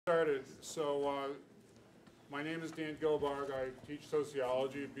Started. My name is Dan Gilbarg. I teach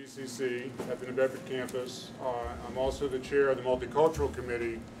sociology at BCC at the New Bedford campus. I'm also the chair of the Multicultural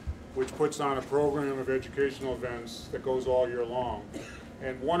Committee, which puts on a program of educational events that goes all year long.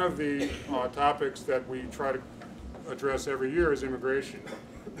 And one of the topics that we try to address every year is immigration.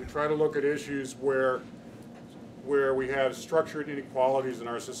 We try to look at issues where we have structured inequalities in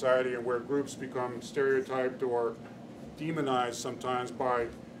our society and where groups become stereotyped or demonized sometimes by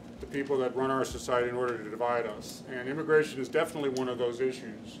the people that run our society in order to divide us. And immigration is definitely one of those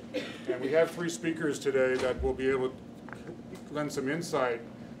issues. And we have three speakers today that will be able to lend some insight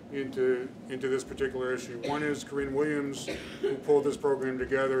into this particular issue. One is Corinne Williams, who pulled this program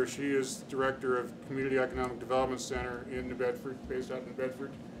together. She is director of Community Economic Development Center in New Bedford, based out in New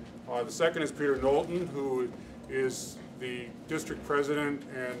Bedford. The second is Peter Knowlton, who is the district president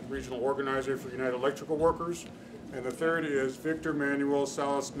and regional organizer for United Electrical Workers. And the third is Victor Manuel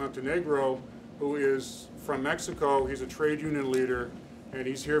Salas Montenegro, who is from Mexico. He's a trade union leader, and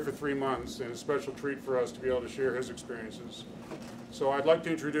he's here for 3 months, and it's a special treat for us to be able to share his experiences. So I'd like to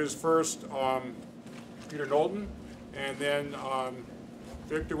introduce first Peter Knowlton, and then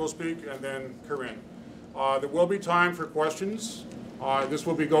Victor will speak, and then Corinne. There will be time for questions. This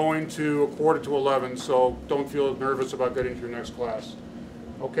will be going to 11:15, so don't feel nervous about getting to your next class.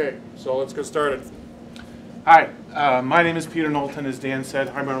 Okay, so let's get started. Hi, my name is Peter Knowlton, as Dan said.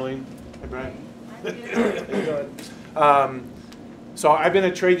 Hi, Marlene. Hi, Brad. So I've been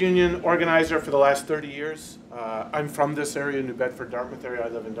a trade union organizer for the last 30 years. I'm from this area, New Bedford, Dartmouth area. I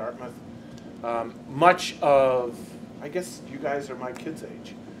live in Dartmouth. Much of, I guess you guys are my kids'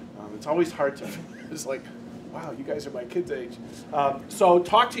 age. It's always hard to, it's like, wow, you guys are my kids' age. So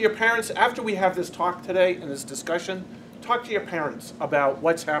talk to your parents. After we have this talk today and this discussion, talk to your parents about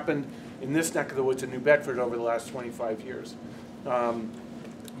what's happened in this neck of the woods in New Bedford over the last 25 years.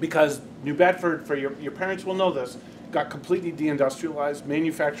 Because New Bedford, for your parents will know this, got completely deindustrialized.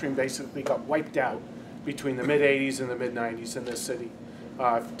 Manufacturing basically got wiped out between the mid-'80s and the mid-'90s in this city.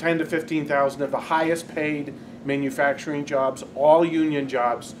 10 to 15,000 of the highest paid manufacturing jobs, all union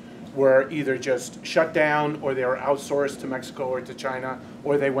jobs, were either just shut down or they were outsourced to Mexico or to China,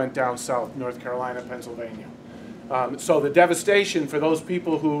 or they went down south, North Carolina, Pennsylvania. So the devastation for those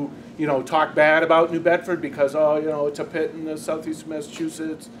people who, talk bad about New Bedford because, it's a pit in the southeast of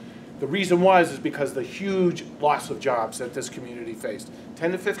Massachusetts, the reason is because the huge loss of jobs that this community faced.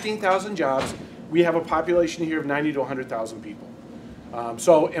 10 to 15,000 jobs. We have a population here of 90 to 100,000 people.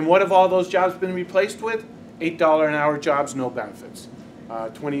 And what have all those jobs been replaced with? $8 an hour jobs, no benefits.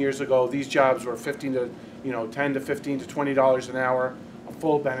 20 years ago, these jobs were 10 to 15 to $20 an hour, a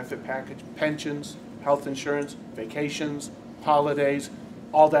full benefit package, pensions, health insurance, vacations, holidays,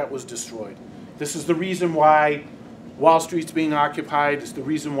 all that was destroyed. This is the reason why Wall Street's being occupied. It's the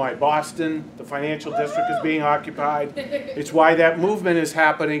reason why Boston, the financial district, is being occupied. It's why that movement is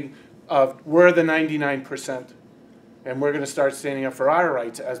happening of we're the 99%. And we're going to start standing up for our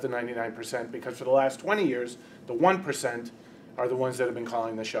rights as the 99%, because for the last 20 years, the 1% are the ones that have been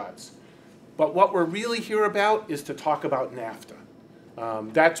calling the shots. But what we're really here about is to talk about NAFTA.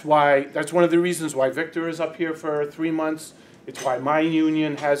 That's one of the reasons why Victor is up here for 3 months. It's why my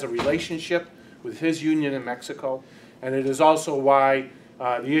union has a relationship with his union in Mexico. And it is also why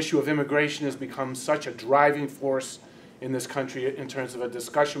the issue of immigration has become such a driving force in this country in terms of a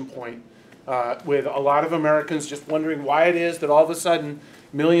discussion point, with a lot of Americans just wondering why it is that all of a sudden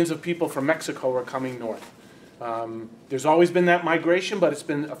millions of people from Mexico are coming north. There's always been that migration, but it's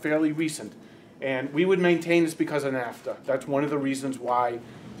been fairly recent. And we would maintain it's because of NAFTA. That's one of the reasons why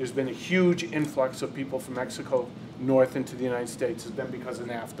there's been a huge influx of people from Mexico north into the United States, has been because of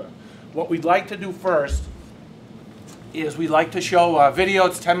NAFTA. What we'd like to do first is we'd like to show a video.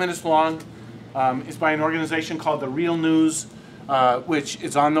 It's 10 minutes long. It's by an organization called The Real News, which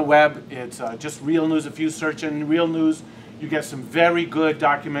is on the web. It's just Real News. If you search in Real News, you get some very good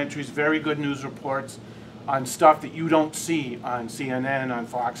documentaries, very good news reports on stuff that you don't see on CNN, on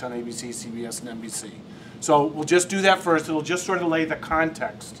Fox, on ABC, CBS, and NBC. So we'll just do that first. It'll just sort of lay the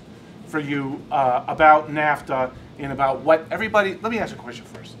context for you about NAFTA and about what everybody, let me ask a question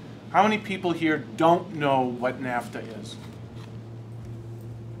first. How many people here don't know what NAFTA is?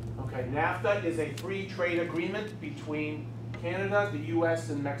 Okay, NAFTA is a free trade agreement between Canada, the US,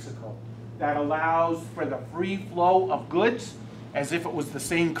 and Mexico that allows for the free flow of goods as if it was the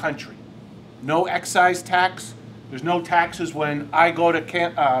same country. No excise tax. There's no taxes when I go to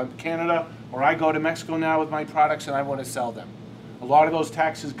Canada or I go to Mexico now with my products and I want to sell them. A lot of those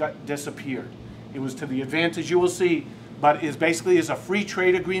taxes disappeared. It was to the advantage, you will see, but it basically is a free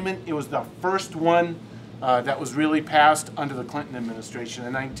trade agreement. It was the first one that was really passed under the Clinton administration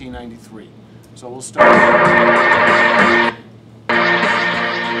in 1993. So we'll start.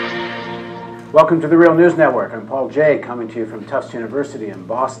 Welcome to the Real News Network. I'm Paul Jay, coming to you from Tufts University in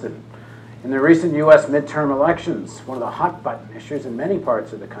Boston. In the recent U.S. midterm elections, one of the hot-button issues in many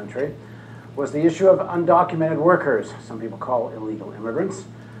parts of the country was the issue of undocumented workers, some people call illegal immigrants.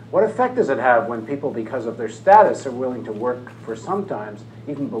 What effect does it have when people, because of their status, are willing to work for sometimes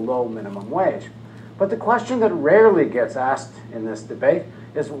even below minimum wage? But the question that rarely gets asked in this debate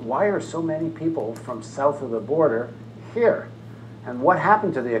is, why are so many people from south of the border here? And what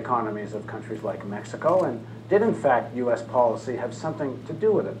happened to the economies of countries like Mexico? And did, in fact, U.S. policy have something to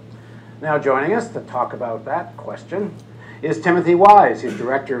do with it? Now joining us to talk about that question is Timothy Wise. He's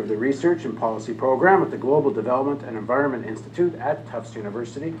director of the Research and Policy Program at the Global Development and Environment Institute at Tufts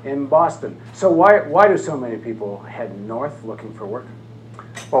University in Boston. So why do so many people head north looking for work?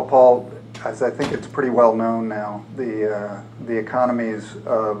 Well, Paul, as I think it's pretty well known now, the economies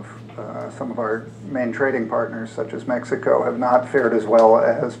of some of our main trading partners, such as Mexico, have not fared as well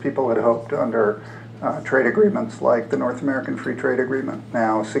as people had hoped under trade agreements like the North American Free Trade Agreement,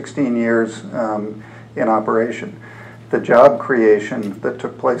 now 16 years in operation. The job creation that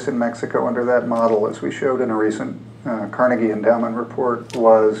took place in Mexico under that model, as we showed in a recent Carnegie Endowment report,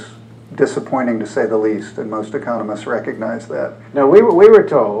 was disappointing to say the least, and most economists recognize that. Now, we were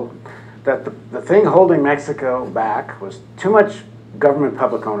told that the thing holding Mexico back was too much government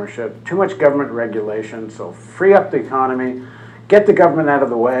public ownership, too much government regulation, so free up the economy, get the government out of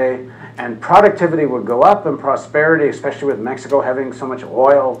the way, and productivity would go up, and prosperity, especially with Mexico having so much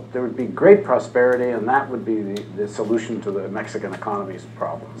oil, there would be great prosperity, and that would be the solution to the Mexican economy's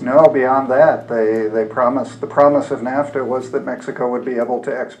problems. No, beyond that, they promised, the promise of NAFTA was that Mexico would be able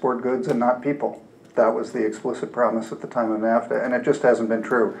to export goods and not people. That was the explicit promise at the time of NAFTA, and it just hasn't been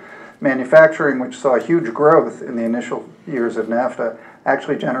true. Manufacturing, which saw huge growth in the initial years of NAFTA,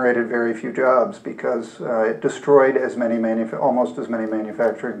 actually generated very few jobs because it destroyed almost as many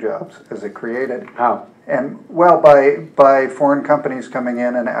manufacturing jobs as it created. How? And well, by foreign companies coming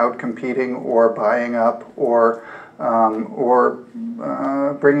in and out-competing or buying up or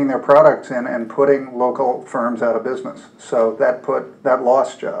bringing their products in and putting local firms out of business. So that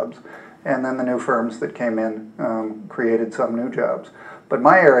lost jobs. And then the new firms that came in created some new jobs. But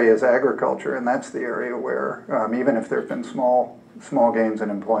my area is agriculture, and that's the area where, even if there have been small gains in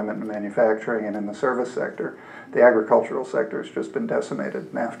employment and manufacturing and in the service sector, the agricultural sector has just been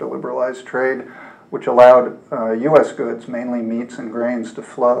decimated. NAFTA liberalized trade, which allowed U.S. goods, mainly meats and grains, to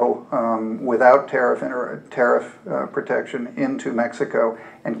flow without tariff protection into Mexico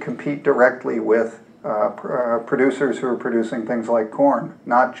and compete directly with producers who are producing things like corn,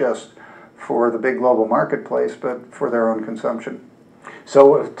 not just for the big global marketplace, but for their own consumption.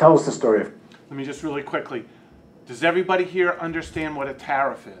 So tell us the story. Let me just really quickly. Does everybody here understand what a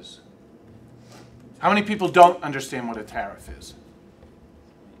tariff is? How many people don't understand what a tariff is?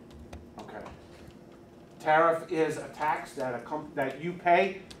 Okay. Tariff is a tax that you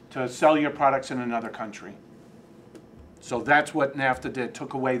pay to sell your products in another country. So that's what NAFTA did,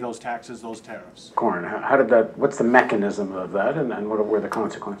 took away those taxes, those tariffs. Corn, how did that, what's the mechanism of that, and what were the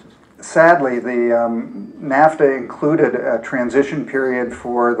consequences? Sadly, the NAFTA included a transition period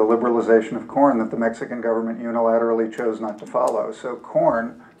for the liberalization of corn that the Mexican government unilaterally chose not to follow. So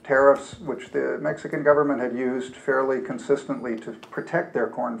corn tariffs, which the Mexican government had used fairly consistently to protect their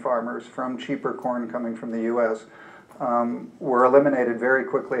corn farmers from cheaper corn coming from the U.S., were eliminated very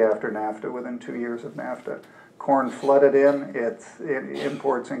quickly after NAFTA, within 2 years of NAFTA. Corn flooded in,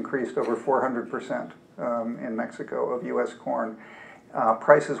 imports increased over 400% in Mexico of U.S. corn.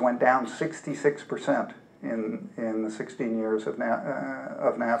 Prices went down 66% in the 16 years of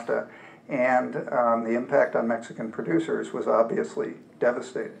NAFTA, and the impact on Mexican producers was obviously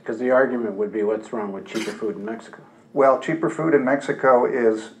devastating. Because the argument would be, what's wrong with cheaper food in Mexico? Well, cheaper food in Mexico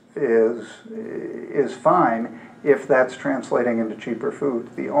is fine if that's translating into cheaper food.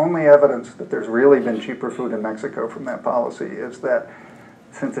 The only evidence that there's really been cheaper food in Mexico from that policy is that,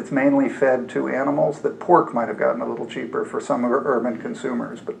 since it's mainly fed to animals, that pork might have gotten a little cheaper for some urban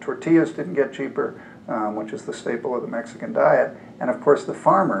consumers, but tortillas didn't get cheaper, which is the staple of the Mexican diet. And of course the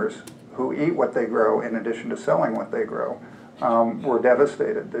farmers who eat what they grow in addition to selling what they grow were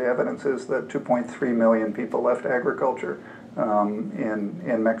devastated. The evidence is that 2.3 million people left agriculture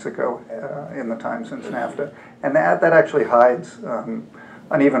in Mexico in the time since NAFTA. And that actually hides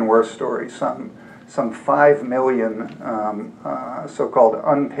an even worse story. Some 5 million so-called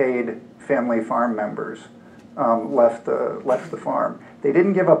unpaid family farm members left the farm. They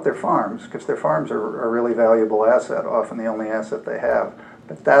didn't give up their farms, because their farms are a really valuable asset, often the only asset they have.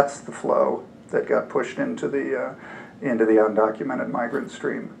 But that's the flow that got pushed into the undocumented migrant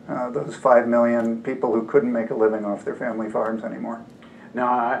stream. Those 5 million people who couldn't make a living off their family farms anymore. Now,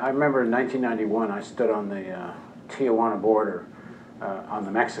 I remember in 1991, I stood on the Tijuana border on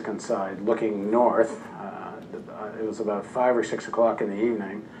the Mexican side looking north. It was about 5 or 6 o'clock in the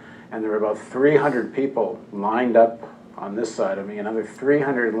evening, and there were about 300 people lined up on this side of me, another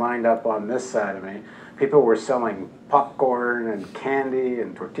 300 lined up on this side of me. People were selling popcorn and candy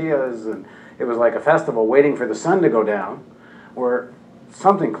and tortillas, and it was like a festival waiting for the sun to go down, where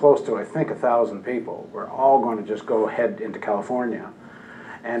something close to, I think, 1,000 people were all going to just go head into California.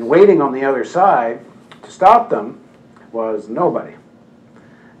 And waiting on the other side to stop them was nobody.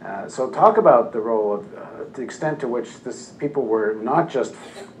 So talk about the role of the extent to which people were not just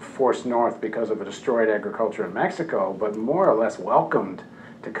forced north because of a destroyed agriculture in Mexico, but more or less welcomed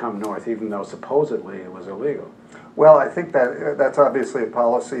to come north, even though supposedly it was illegal. Well, I think that's obviously a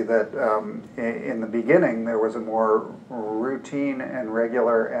policy that in the beginning there was a more routine and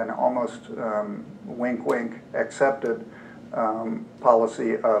regular and almost wink-wink accepted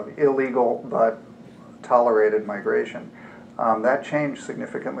policy of illegal but tolerated migration. That changed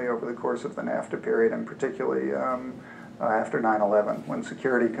significantly over the course of the NAFTA period, and particularly after 9/11, when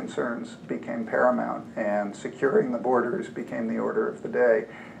security concerns became paramount and securing the borders became the order of the day.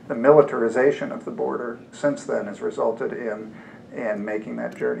 The militarization of the border since then has resulted in making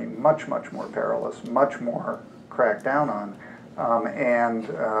that journey much, much more perilous, much more cracked down on.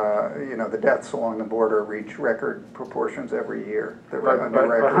 The deaths along the border reach record proportions every year.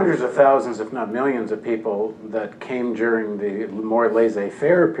 But hundreds of thousands, if not millions of people that came during the more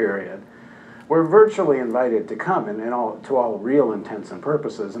laissez-faire period were virtually invited to come, and to all real intents and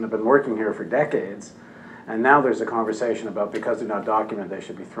purposes, and have been working here for decades. And now there's a conversation about because they're not documented, they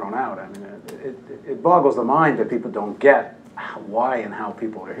should be thrown out. I mean, it boggles the mind that people don't get why and how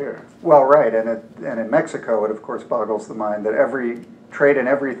people are here. Well, right, and in Mexico, it of course boggles the mind that every trade in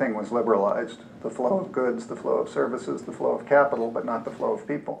everything was liberalized. The flow of goods, the flow of services, the flow of capital, but not the flow of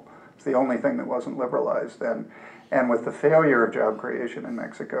people. It's the only thing that wasn't liberalized. And with the failure of job creation in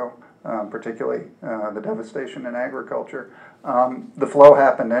Mexico, particularly the devastation in agriculture, the flow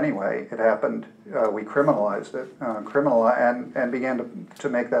happened anyway. It happened, we criminalized it, and began to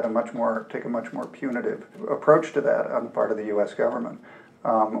make that take a much more punitive approach to that on the part of the U.S. government.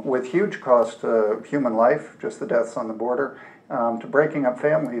 With huge cost to human life, just the deaths on the border, to breaking up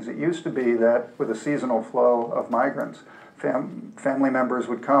families. It used to be that with a seasonal flow of migrants, family members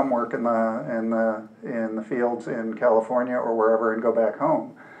would come work in the fields in California or wherever and go back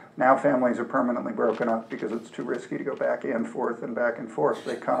home. Now families are permanently broken up because it's too risky to go back and forth and back and forth.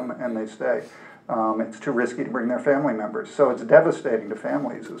 They come and they stay. It's too risky to bring their family members. So it's devastating to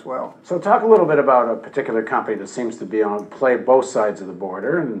families as well. So talk a little bit about a particular company that seems to play both sides of the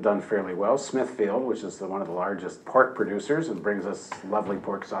border and done fairly well, Smithfield, which is one of the largest pork producers and brings us lovely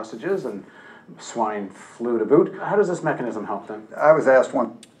pork sausages and swine flu to boot. How does this mechanism help them? I was asked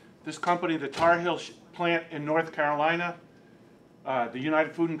one. This company, the Tar Heel plant in North Carolina, the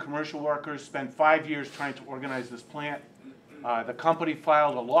United Food and Commercial Workers spent 5 years trying to organize this plant. The company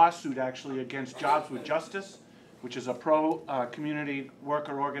filed a lawsuit actually against Jobs with Justice, which is a pro-community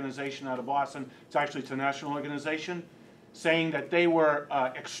worker organization out of Boston. It's a national organization, saying that they were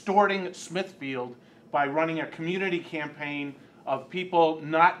extorting Smithfield by running a community campaign of people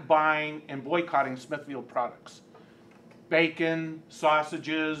not buying and boycotting Smithfield products. Bacon,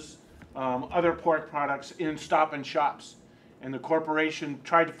 sausages, other pork products in Stop and Shops. And the corporation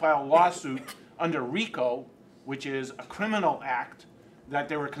tried to file a lawsuit under RICO, which is a criminal act, that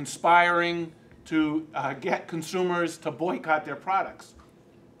they were conspiring to get consumers to boycott their products.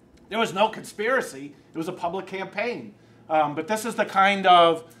 There was no conspiracy. It was a public campaign. But this is the kind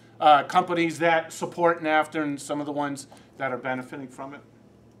of companies that support NAFTA and some of the ones that are benefiting from it.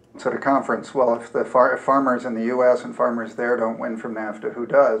 So at a conference, well, if the farmers in the U.S. and farmers there don't win from NAFTA, who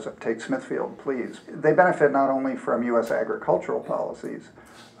does? Take Smithfield, please. They benefit not only from U.S. agricultural policies,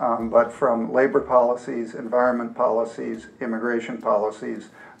 but from labor policies, environment policies, immigration policies,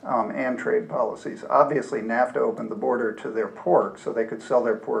 and trade policies. Obviously, NAFTA opened the border to their pork, so they could sell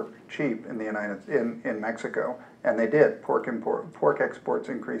their pork cheap in Mexico, and they did. Pork exports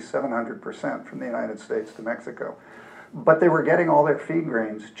increased 700% from the United States to Mexico. But they were getting all their feed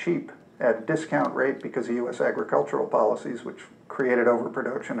grains cheap at a discount rate because of U.S. agricultural policies, which created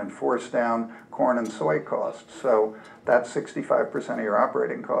overproduction and forced down corn and soy costs. So that's 65% of your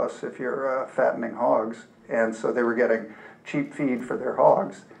operating costs if you're fattening hogs. And so they were getting cheap feed for their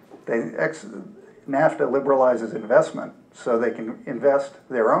hogs. NAFTA liberalizes investment, so they can invest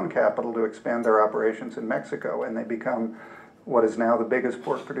their own capital to expand their operations in Mexico, and they become what is now the biggest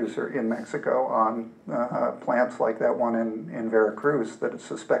pork producer in Mexico on plants like that one in Veracruz that is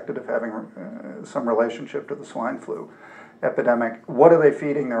suspected of having some relationship to the swine flu epidemic. What are they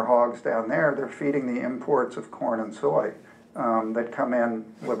feeding their hogs down there? They're feeding the imports of corn and soy that come in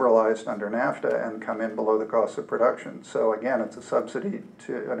liberalized under NAFTA and come in below the cost of production. So again, it's a subsidy,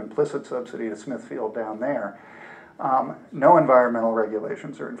 an implicit subsidy to Smithfield down there. No environmental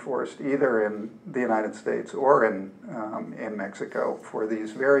regulations are enforced either in the United States or in Mexico for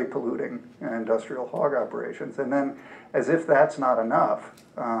these very polluting industrial hog operations. And then, as if that's not enough,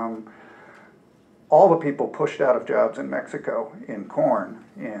 all the people pushed out of jobs in Mexico, in corn,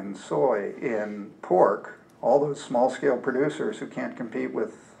 in soy, in pork, all those small-scale producers who can't compete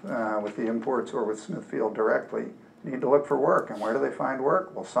with the imports or with Smithfield directly, need to look for work. And where do they find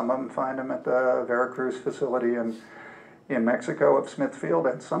work? Well, some of them find them at the Veracruz facility in Mexico of Smithfield,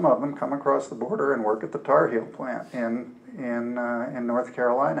 and some of them come across the border and work at the Tar Heel plant in North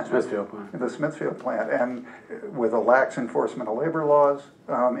Carolina. Smithfield plant. The Smithfield plant. And with a lax enforcement of labor laws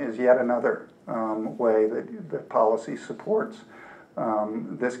is yet another way that policy supports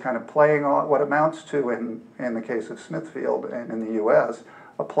this kind of playing off, what amounts to, in the case of Smithfield and in the U.S.,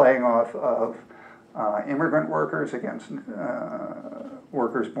 a playing off of immigrant workers against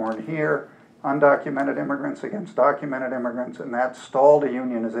workers born here, undocumented immigrants against documented immigrants, and that stalled a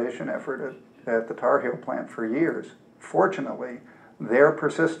unionization effort at the Tar Heel plant for years. Fortunately, their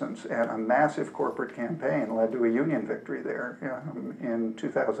persistence and a massive corporate campaign led to a union victory there in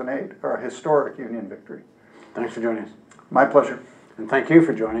 2008, or a historic union victory. Thanks for joining us. My pleasure. And thank you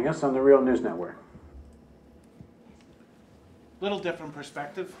for joining us on the Real News Network. Little different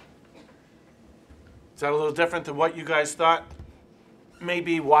perspective. Is that a little different than what you guys thought?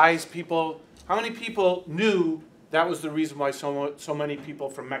 Maybe wise people. How many people knew that was the reason why so many people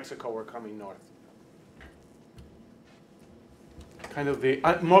from Mexico were coming north? Kind of the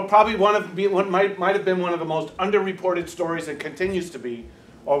probably what might have been one of the most underreported stories, and continues to be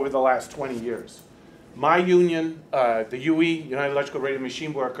over the last 20 years. My union, the UE, United Electrical Radio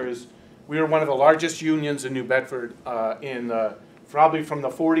Machine Workers, we were one of the largest unions in New Bedford probably from the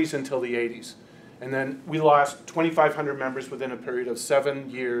 40s until the 80s. And then we lost 2,500 members within a period of 7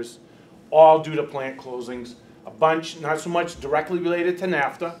 years, all due to plant closings. A bunch, not so much directly related to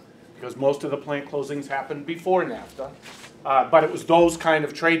NAFTA, because most of the plant closings happened before NAFTA. But it was those kind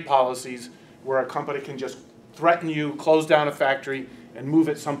of trade policies where a company can just threaten you, close down a factory, and move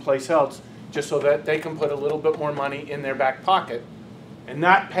it someplace else, just so that they can put a little bit more money in their back pocket and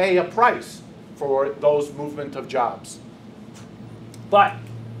not pay a price for those movement of jobs. But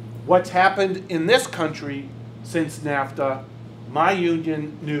what's happened in this country since NAFTA, my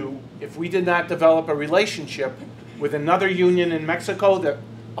union knew if we did not develop a relationship with another union in Mexico that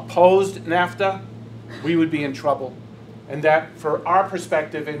opposed NAFTA, we would be in trouble. And that, for our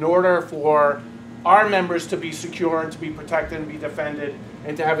perspective, in order for our members to be secure and to be protected and be defended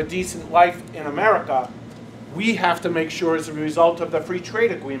and to have a decent life in America, we have to make sure, as a result of the free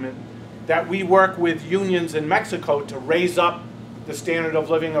trade agreement, that we work with unions in Mexico to raise up the standard of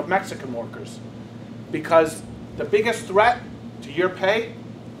living of Mexican workers. Because the biggest threat to your pay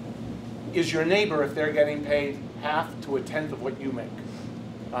is your neighbor if they're getting paid half to a tenth of what you make.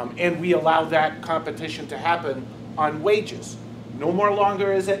 And we allow that competition to happen on wages. No more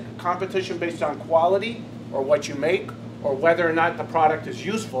longer is it competition based on quality or what you make or whether or not the product is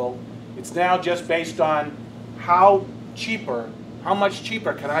useful. It's now just based on how much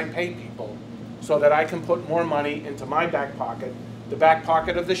cheaper can I pay people so that I can put more money into my back pocket, the back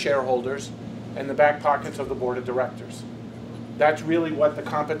pocket of the shareholders, and the back pockets of the board of directors. That's really what the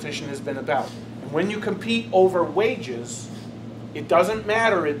competition has been about. And when you compete over wages, it doesn't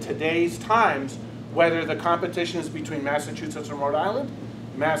matter in today's times whether the competition is between Massachusetts or Rhode Island,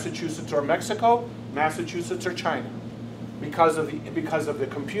 Massachusetts or Mexico, Massachusetts or China. Because of the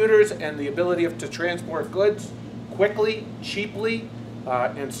computers and the ability to transport goods quickly, cheaply,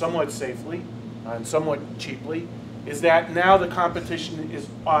 and somewhat safely, and somewhat cheaply, is that now the competition is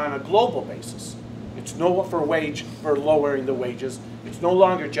on a global basis. It's no for lowering the wages. It's no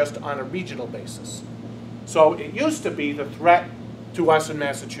longer just on a regional basis. So it used to be the threat to us in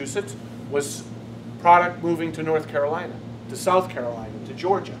Massachusetts was product moving to North Carolina, to South Carolina, to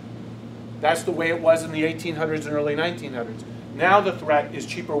Georgia. That's the way it was in the 1800s and early 1900s. Now the threat is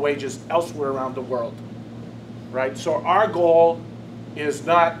cheaper wages elsewhere around the world, right? So our goal is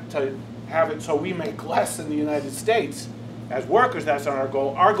not to have it so we make less in the United States. As workers, that's not our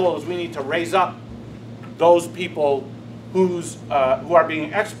goal. Our goal is we need to raise up those people who are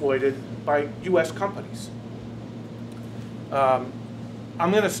being exploited by U.S. companies. I'm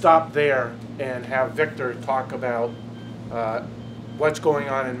going to stop there and have Victor talk about what's going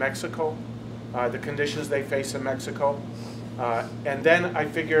on in Mexico, the conditions they face in Mexico. And then I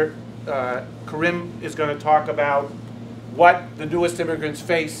figure Karim is going to talk about what the newest immigrants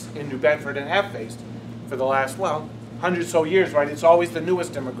face in New Bedford and have faced for the last, well, 100 so years, right? It's always the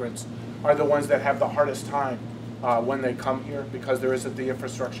newest immigrants are the ones that have the hardest time when they come here because there isn't the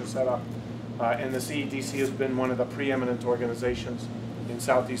infrastructure set up. And the CEDC has been one of the preeminent organizations in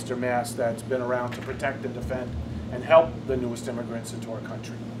southeastern Mass that's been around to protect and defend and help the newest immigrants into our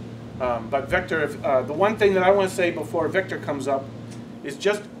country. But Victor, the one thing that I want to say before Victor comes up is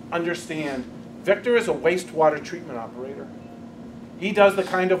just understand, Victor is a wastewater treatment operator. He does the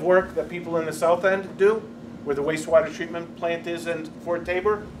kind of work that people in the South End do, where the wastewater treatment plant is in Fort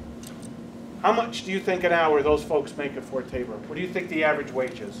Tabor. How much do you think an hour those folks make at Fort Tabor? What do you think the average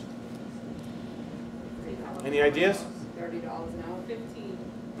wage is? Any ideas? $30 an hour, 15.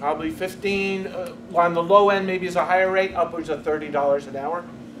 Probably 15. On the low end, maybe is a higher rate, upwards of $30 an hour.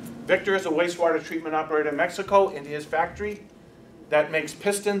 Victor is a wastewater treatment operator in Mexico in his factory that makes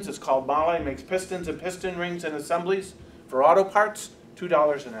pistons. It's called Mala. Makes pistons and piston rings and assemblies for auto parts,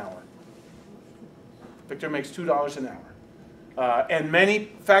 $2 an hour. Victor makes $2 an hour. And many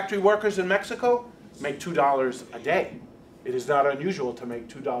factory workers in Mexico make $2 a day. It is not unusual to make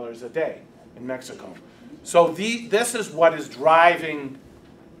 $2 a day in Mexico. So this is what is driving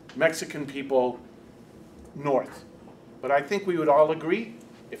Mexican people north. But I think we would all agree,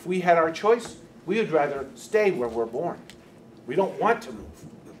 if we had our choice, we would rather stay where we're born. We don't want to move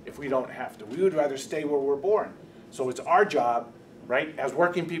if we don't have to. We would rather stay where we're born. So it's our job, right, as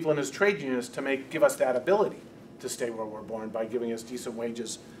working people and as trade unions to give us that ability to stay where we're born by giving us decent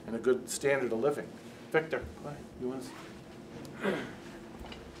wages and a good standard of living. Victor, go ahead. You want to...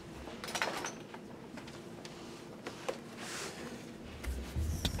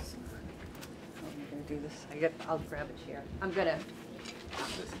 Do this. I'll grab a chair. I'm gonna.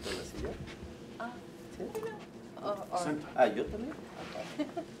 Yo también.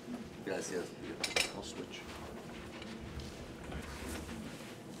 Gracias. I'll switch.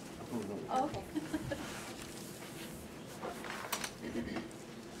 Oh, okay.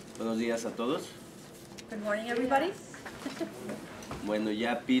 Buenos días a todos. Good morning, everybody. Bueno,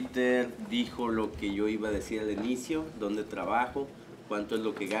 ya Peter dijo lo que yo iba a decir al inicio, dónde trabajo, cuánto es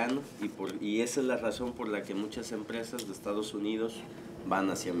lo que gano, y esa es la razón por la que muchas empresas de Estados Unidos van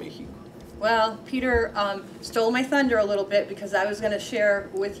hacia México. Well, Peter stole my thunder a little bit because I was going to share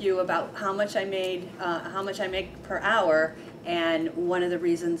with you about how much I make per hour, and one of the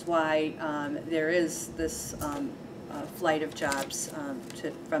reasons why there is this flight of jobs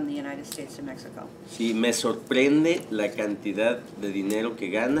from the United States to Mexico. Sí, me sorprende la cantidad de dinero que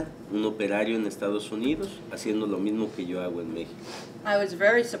gana un operario en Estados Unidos haciendo lo mismo que yo hago en México. I was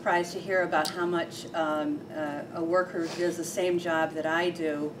very surprised to hear about how much a worker who does the same job that I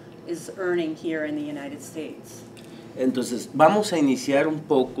do is earning here in the United States. Entonces, vamos a iniciar un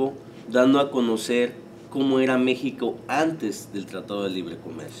poco dando a conocer cómo era México antes del Tratado de Libre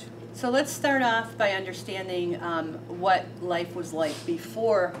Comercio. So let's start off by understanding what life was like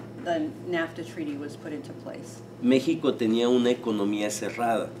before the NAFTA treaty was put into place. México tenía una economía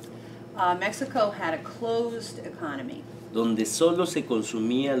cerrada, Mexico had a closed economy, donde solo se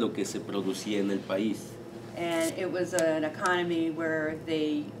consumía lo que se producía en el país. and it was an economy where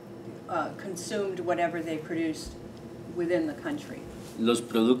they consumed whatever they produced within the country. Los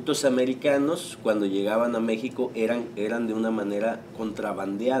productos americanos, cuando llegaban a México, eran de una manera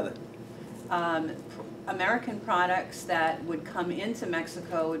contrabandeada. American products that would come into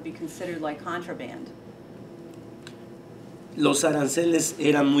Mexico would be considered like contraband. Los aranceles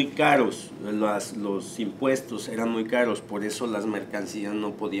eran muy caros, los impuestos eran muy caros, por eso las mercancías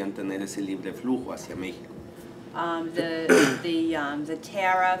no podían tener ese libre flujo hacia México. The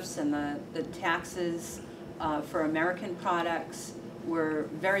tariffs and the taxes for American products were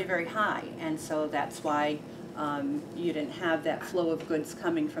very, very high, and so that's why you didn't have that flow of goods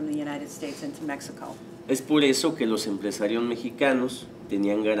coming from the United States into Mexico. Es por eso que los empresarios mexicanos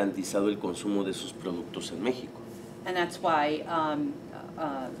tenían garantizado el consumo de sus productos en México. And that's why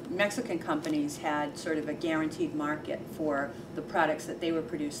Mexican companies had sort of a guaranteed market for the products that they were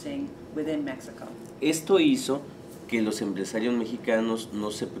producing within Mexico. Esto hizo que los empresarios mexicanos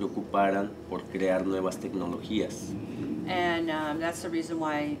no se preocuparan por crear nuevas tecnologías. And that's the reason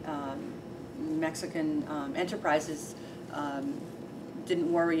why Mexican enterprises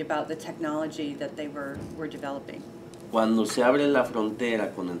didn't worry about the technology that they were developing. Cuando se abre la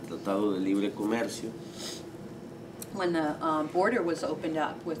frontera con el Tratado de Libre Comercio, When the border was opened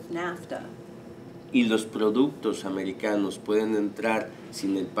up with NAFTA, y los productos americanos pueden entrar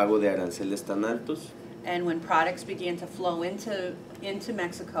sin el pago de aranceles tan altos, And when products began to flow into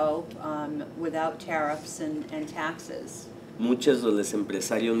Mexico without tariffs and taxes, muchos de los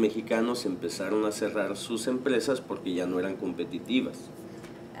empresarios mexicanos empezaron a cerrar sus empresas porque ya no eran competitivas.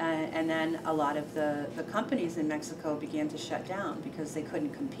 and then a lot of the companies in Mexico began to shut down because they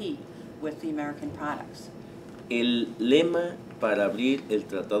couldn't compete with the American products. El lema para abrir el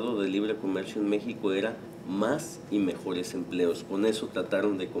Tratado de Libre Comercio en México era más y mejores empleos. Con eso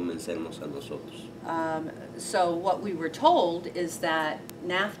trataron de convencernos a nosotros. So what we were told is that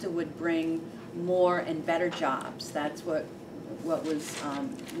NAFTA would bring more and better jobs. That's what was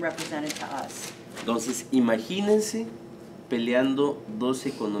represented to us. Entonces, imagínense peleando dos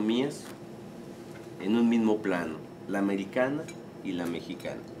economías en un mismo plano, la americana y la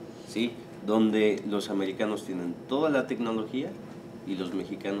mexicana, ¿sí? Donde los americanos tienen toda la tecnología y los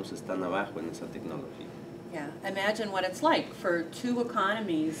mexicanos están abajo en esa tecnología. Yeah, imagine what it's like for two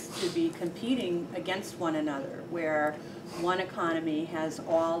economies to be competing against one another, where one economy has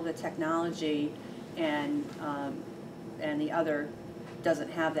all the technology and the other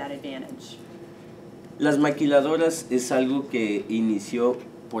doesn't have that advantage. Las maquiladoras es algo que inició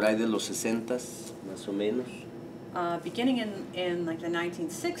por ahí de los 60s, más o menos. Beginning in like the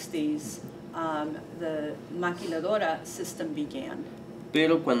 1960s, the maquiladora system began.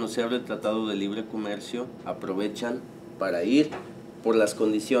 Pero cuando se abre el Tratado de Libre Comercio, aprovechan para ir por las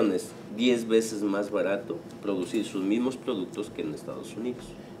condiciones 10 veces más barato, producir sus mismos productos que en Estados Unidos.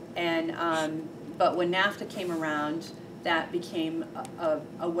 And but when NAFTA came around, that became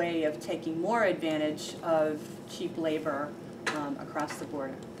a way of taking more advantage of cheap labor across the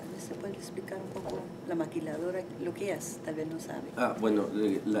border. Tal vez se puede explicar un poco la maquiladora, lo que es, tal vez no sabe. Bueno,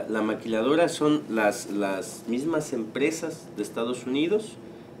 la maquiladora son las mismas empresas de Estados Unidos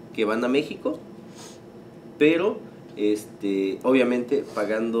que van a México, pero obviamente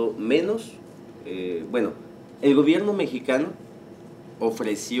pagando menos. Bueno, el gobierno mexicano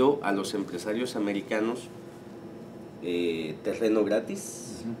ofreció a los empresarios americanos terreno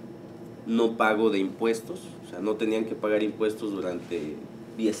gratis, no pago de impuestos, o sea, no tenían que pagar impuestos durante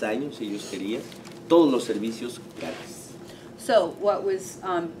 10 años si ellos querían, todos los servicios gratis. So what was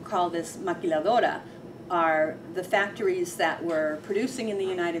called this maquiladora are the factories that were producing in the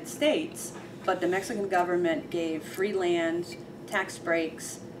United States, but the Mexican government gave free land, tax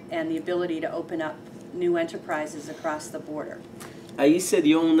breaks, and the ability to open up new enterprises across the border. Ahí se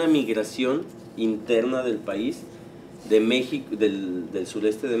dio una migración interna del país, de México, del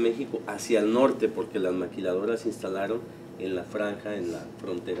sureste de México hacia el norte, porque las maquiladoras se instalaron en la franja, en la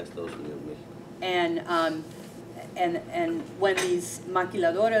frontera Estados Unidos-México. And when these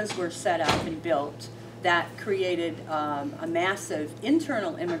maquiladoras were set up and built, that created a massive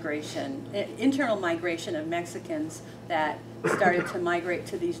internal migration of Mexicans that started to migrate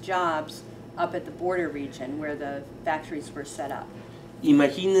to these jobs up at the border region where the factories were set up.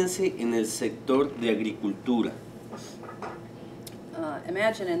 Imagínense en el sector de agricultura.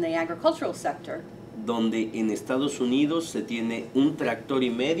 Imagine in the agricultural sector, donde en Estados Unidos se tiene un tractor y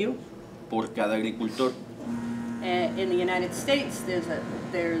medio por cada agricultor. In the United States,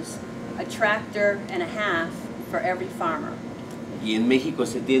 there's a tractor and a half for every farmer. Y en México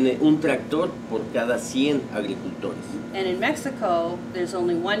se tiene un tractor por cada 100 agricultores. And in Mexico, there's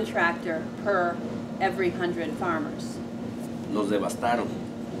only one tractor per every 100 farmers. Nos devastaron.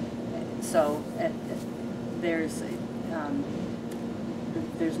 So there's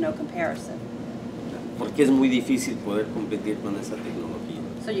no comparison. Porque es muy difícil poder competir con esa tecnología.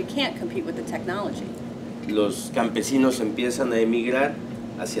 So you can't compete with the technology. Los campesinos empiezan a emigrar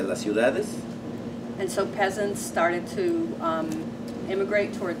hacia las ciudades. And so peasants started to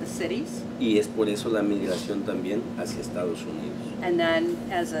immigrate toward the cities. Y es por eso la migración también hacia Estados Unidos. And then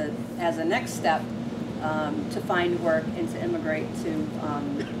as a next step, to find work and to immigrate to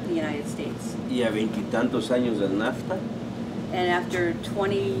the United States. Y a 20 y tantos años del NAFTA, and after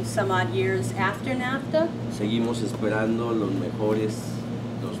 20 some odd years after NAFTA, seguimos esperando los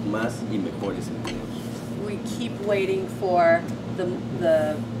más y mejores empleos. We keep waiting for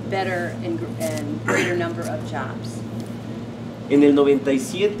the better and greater number of jobs. En el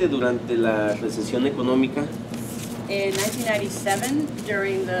 97, durante la recesión económica, in 1997,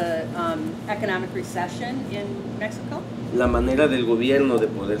 during the economic recession in Mexico, la manera del gobierno de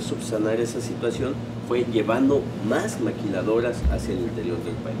poder subsanar esa situación fue llevando más maquiladoras hacia el interior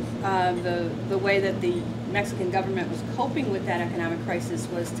del país. The way that the Mexican government was coping with that economic crisis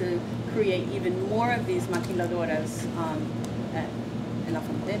was to create even more of these maquiladoras in la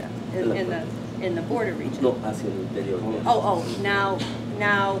frontera, in the border region. No, hacia el interior.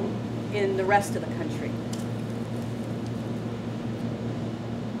 Now in the rest of the country.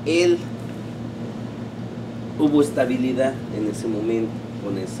 El hubo estabilidad en ese momento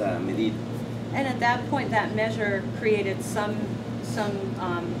con esa medida. And at that point, that measure created some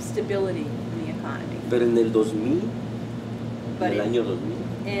stability in the economy. Pero en el 2000, But en el año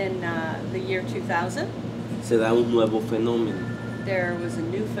 2000, in the year 2000, se da un nuevo fenómeno. there was a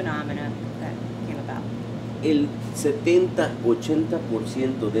new phenomenon that came about. El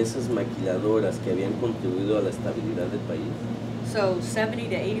 70-80% de esas maquiladoras que habían contribuido a la estabilidad del país So 70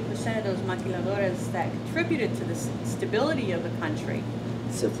 to 80% of those maquiladoras that contributed to the stability of the country,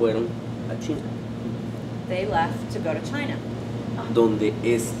 se fueron a China, they left to go to China, donde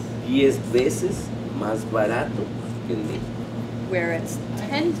es 10 veces más barato que en México. where it's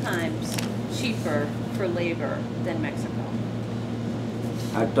 10 times cheaper for labor than Mexico.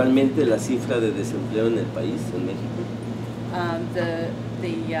 Actualmente la cifra de desempleo en el país, en México,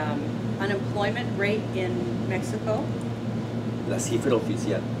 The unemployment rate in Mexico, la cifra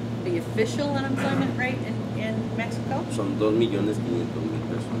oficial, the official unemployment rate in Mexico, son 2.500.000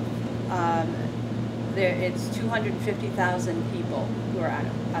 personas. it's 250,000 people who are out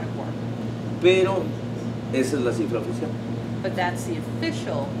of work. Pero esa es la cifra oficial. But that's the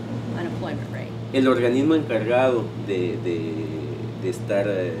official unemployment rate. El organismo encargado de estar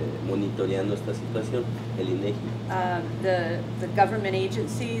monitoreando esta situación, el INEGI, The government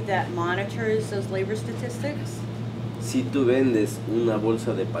agency that monitors those labor statistics, si tú vendes una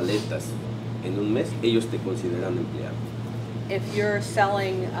bolsa de paletas en un mes, ellos te consideran empleado. if you're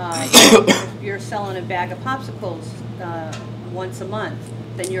selling a bag of popsicles once a month,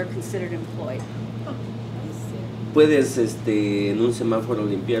 then you're considered employed. Puedes en un semáforo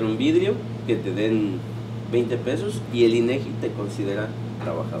limpiar un vidrio, que te den 20 pesos y el INEGI te considera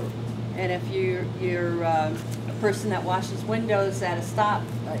trabajador. And if you're a person that washes windows at a stop,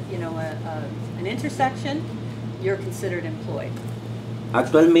 an intersection, you're considered employed.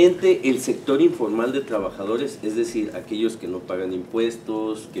 Actualmente el sector informal de trabajadores, es decir, aquellos que no pagan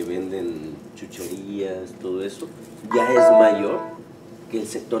impuestos, que venden chucherías, todo eso, ya es mayor que el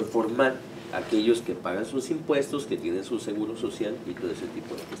sector formal, aquellos que pagan sus impuestos, que tienen su seguro social y todo ese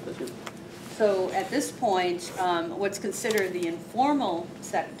tipo de prestaciones. So at this point, what's considered the informal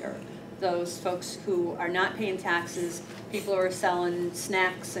sector, those folks who are not paying taxes, people who are selling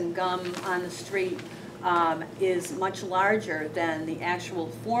snacks and gum on the street, is much larger than the actual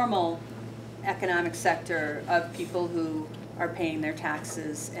formal economic sector of people who are paying their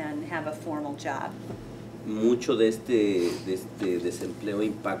taxes and have a formal job. Mucho de este desempleo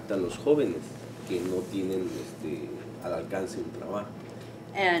impacta a los jóvenes que no tienen al alcance un trabajo.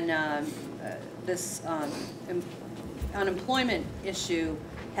 And this unemployment issue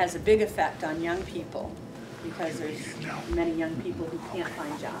has a big effect on young people because there's many young people who can't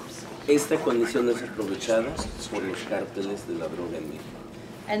find jobs. Esta condición es aprovechada por los cárteles de la droga en México.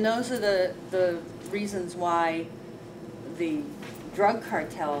 And those are the reasons why the drug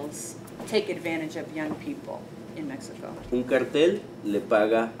cartels take advantage of young people in Mexico. Un cartel le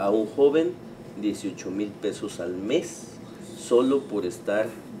paga a un joven 18,000 pesos al mes solo por estar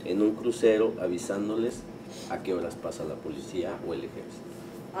en un crucero avisándoles a qué horas pasa la policía o el ejército.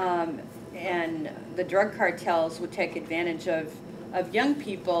 And the drug cartels would take advantage of young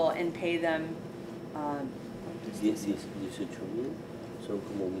people and pay them 18,000 son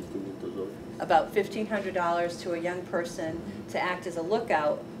como $1,500. about $1,500 to a young person to act as a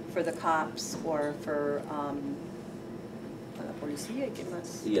lookout for the cops or for la policía, ¿qué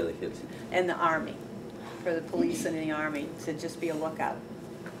más? Y al ejército. And the army, for the police and the army to just be a lookout.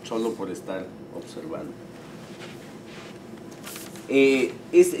 Solo por estar observando.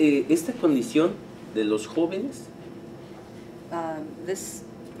 Esta condición de los jóvenes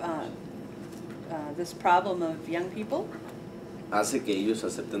This problem of young people, hace que ellos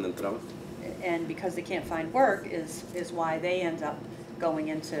acepten el trabajo. and because they can't find work, is why they end up going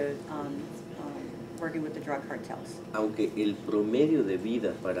into working with the drug cartels. Aunque el promedio de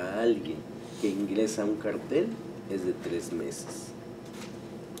vida para alguien que ingresa a un cartel es de 3 meses.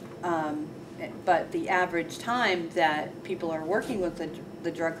 But the average time that people are working with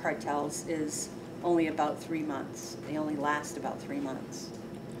the drug cartels is only about 3 months. They only last about 3 months.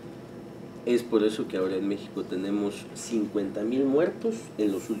 Es por eso que ahora en México tenemos 50,000 muertos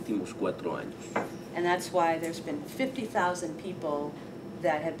en los últimos 4 años. And that's why there's been 50,000 people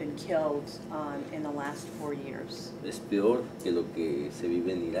that have been killed in the last 4 years. Es peor que lo que se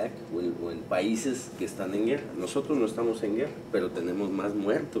vive en Irak o en países que están en guerra. Nosotros no estamos en guerra, pero tenemos más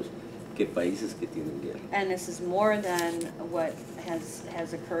muertos que países que tienen guerra. And this is more than what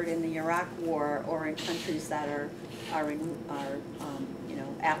has occurred in the Iraq War or in countries that are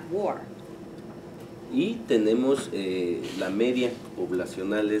at war. Y tenemos la media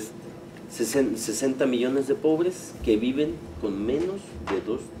poblacional es 60 millones de pobres que viven con menos de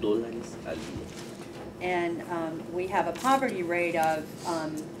 $2 al día. And we have a poverty rate of,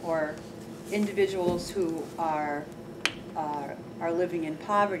 or individuals who are living in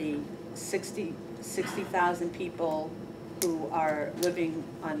poverty, 60,000 people who are living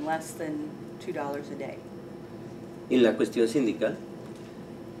on less than $2 a day. En la cuestión sindical,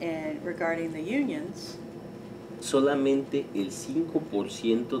 And regarding the unions, solamente el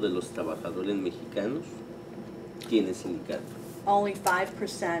 5% de los trabajadores mexicanos tienen sindicato. only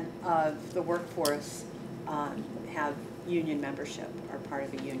 5% of the workforce have union membership, or part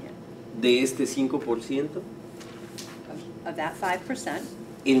of a union. De este 5%, Of that 5%,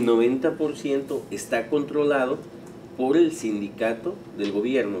 el 90% está controlado por el sindicato del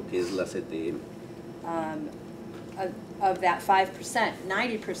gobierno, que es la CTM. of that 5%,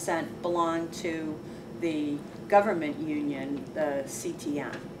 90% belong to the government union, the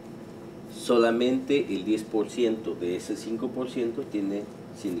CTM. Solamente el 10% de ese 5% tiene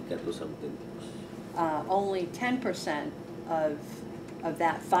sindicatos auténticos. Only 10% of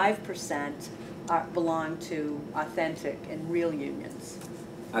that 5% belong to authentic and real unions.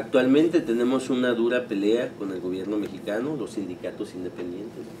 Actualmente tenemos una dura pelea con el gobierno mexicano, los sindicatos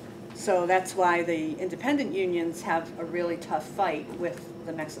independientes. So that's why the independent unions have a really tough fight with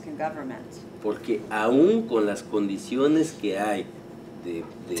the Mexican government. Porque aún con las condiciones que hay de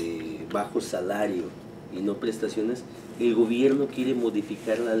bajo salario y no prestaciones, el gobierno quiere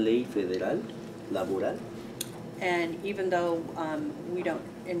modificar la ley federal laboral. And even though we don't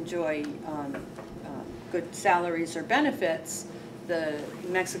enjoy good salaries or benefits, the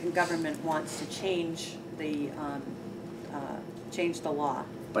Mexican government wants to change the law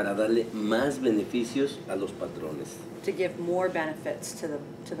Para darle más beneficios a los patrones. to give more benefits to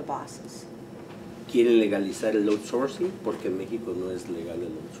the bosses. Quieren legalizar el outsourcing porque en México no es legal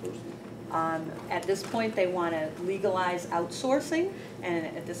el outsourcing. At this point, they want to legalize outsourcing, and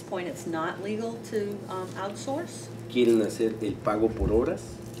at this point, it's not legal to outsource. Quieren hacer el pago por horas.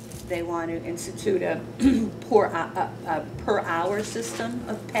 They want to institute a per hour system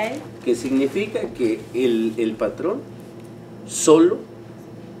of pay, Que significa que el patrón solo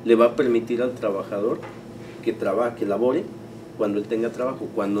le va a permitir al trabajador que labore cuando él tenga trabajo.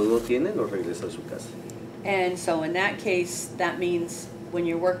 Cuando no tiene, lo regresa a su casa. and so in that case, that means when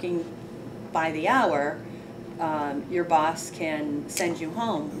you're working by the hour, your boss can send you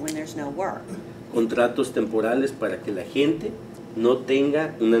home when there's no work. Contratos temporales para que la gente no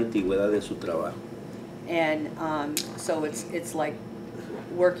tenga una antigüedad en su trabajo. And so it's like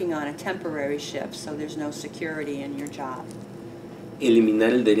working on a temporary shift, so there's no security in your job. Eliminar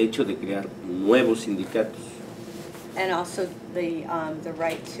el derecho de crear nuevos sindicatos. And also the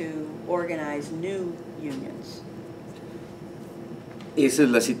right to organize new unions. Esa es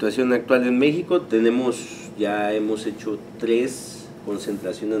la situación actual en México. Ya hemos hecho 3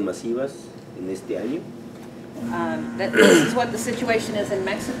 concentraciones masivas en este año. This is what the situation is in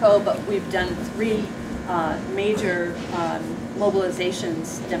Mexico, but we've done 3 major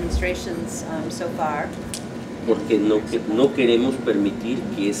mobilizations, demonstrations so far. Porque no queremos permitir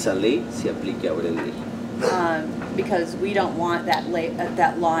que esa ley se aplique ahora en México. Because we don't want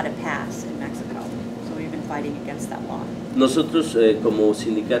that law to pass in Mexico. So we've been fighting against that law. Nosotros como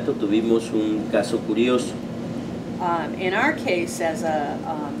sindicato tuvimos un caso curioso. In our case, as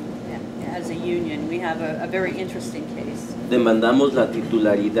a union, we have a very interesting case. Demandamos la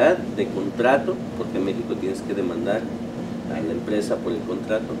titularidad de contrato, porque en México tienes que demandar a la empresa por el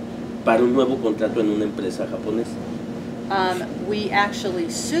contrato, para un nuevo contrato en una empresa japonesa. We actually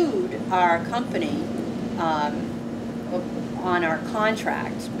sued our company on our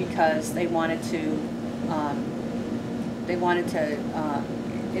contract because they wanted to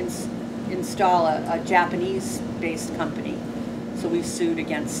install a Japanese-based company. So we sued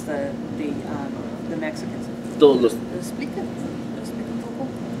against the Mexicans. Todos los Explica un poco.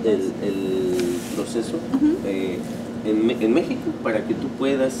 el proceso en México para que tú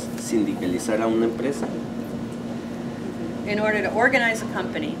puedas sindicalizar a una empresa. In order to organize a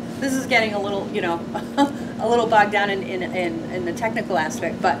company, this is getting a little, a little bogged down in the technical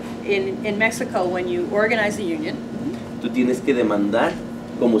aspect, but in Mexico, when you organize a union, Tú tienes que demandar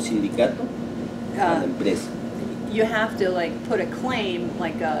como sindicato a la empresa. you have to put a claim,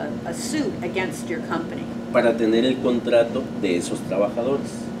 like a suit against your company Para tener el contrato de esos trabajadores.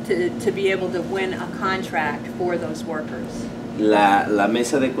 to be able to win a contract for those workers. La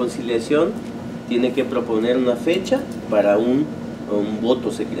mesa de conciliación tiene que proponer una fecha para un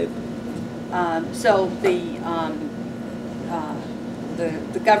voto secreto. So the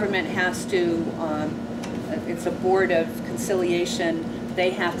government has to, it's a board of conciliation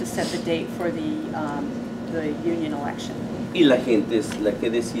they have to set the date for the union election. Y la gente es la que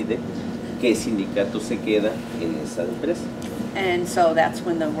decide qué sindicato se queda en esa empresa. And so that's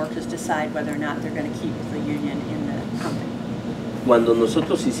when the workers decide whether or not they're going to keep the union in the company. Cuando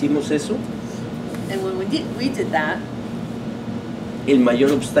nosotros hicimos eso, And when we did that, el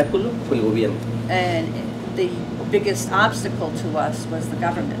mayor obstáculo fue el gobierno. and the biggest obstacle to us was the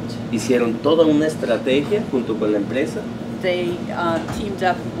government. Hicieron toda una estrategia junto con la empresa They teamed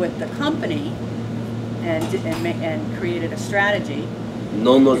up with the company and created a strategy,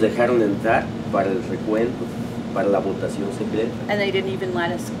 no nos dejaron entrar para el recuento, para la votación secreta. and they didn't even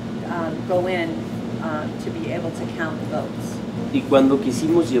let us go in to be able to count the votes. Y cuando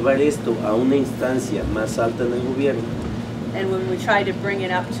quisimos llevar esto a una instancia más alta en el gobierno, And when we tried to bring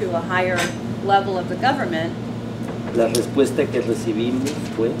it up to a higher level of the government, la respuesta que recibimos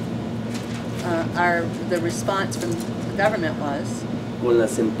fue: the response from the government was con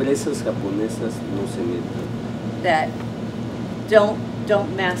las empresas japonesas no se metan. that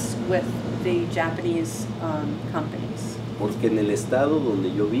don't mess with the Japanese companies. Porque en el estado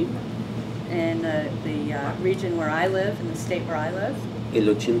donde yo vivo, In the region where I live, in the state where I live, el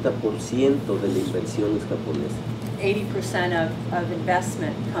 80% de la inversión es japonesa. 80% of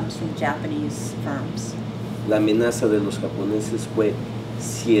investment comes from Japanese firms. La amenaza de los japoneses fue: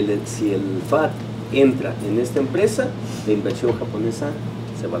 si el FAT entra en esta empresa, la inversión japonesa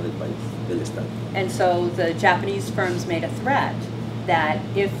se va del país, del estado. And so the Japanese firms made a threat that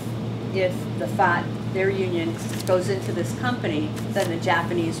if the FAT, their union, goes into this company, then the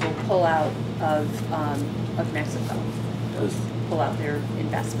Japanese will pull out of Mexico, Entonces, pull out their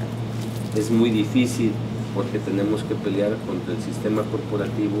investment. es muy difícil porque tenemos que pelear contra el sistema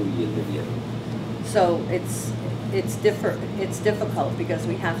corporativo y el gobierno. So it's difficult because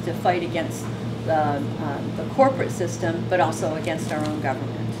we have to fight against the corporate system, but also against our own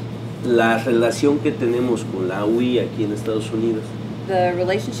government. La relación que tenemos con la UI aquí en Estados Unidos The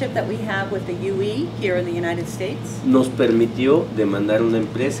relationship that we have with the UE here in the United States nos permitió demandar una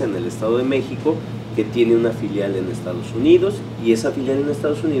empresa en el Estado de México que tiene una filial en Estados Unidos, y esa filial en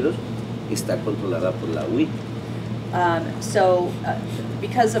Estados Unidos está controlada por la UI.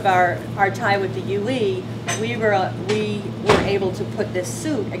 Because of our tie with the UE, we were able to put this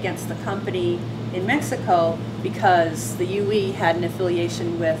suit against the company in Mexico because the UE had an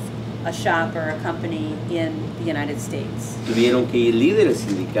affiliation with a shop or a company in the United States. Tuvieron que ir líderes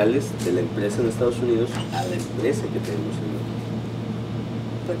sindicales de la empresa en Estados Unidos a la empresa que tenemos en México.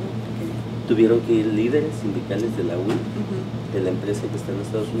 Tuvieron que ir líderes sindicales de la UI, de la empresa que está en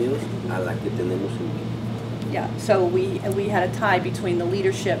Estados Unidos, a la que tenemos en México. Yeah, so we had a tie between the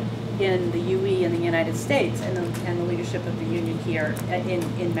leadership in the UE in the United States and the leadership of the union here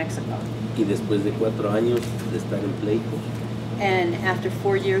in Mexico. Y después de 4 años de estar en pleitos, And after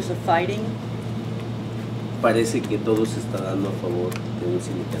 4 years of fighting, parece que todo se está dando a favor de un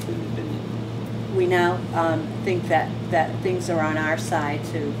sindicato independiente. we now think that things are on our side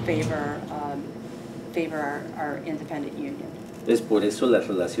to favor our independent union. Es por eso la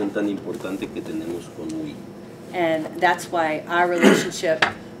relación tan importante que tenemos con UI. And that's why our relationship,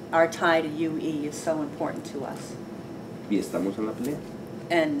 our tie to UE is so important to us. Y estamos en la pelea.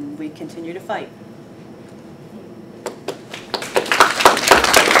 And we continue to fight.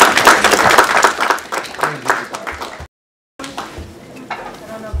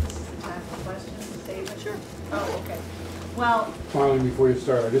 Well, Finally, before you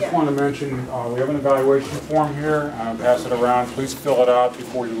start, I just Yeah. want to mention, we have an evaluation form here. Pass it around. Please fill it out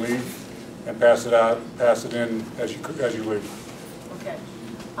before you leave, and pass it in as you leave. okay.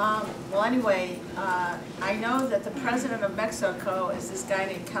 Well, anyway, I know that the president of Mexico is this guy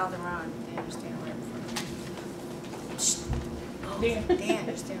named Calderon. Do you understand where I'm from? Shh. Oh, Dan,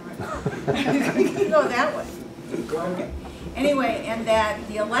 you're standing right. You can go that way. Okay. Anyway, and that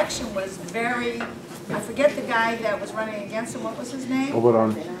the election was very, I forget the guy that was running against him. What was his name?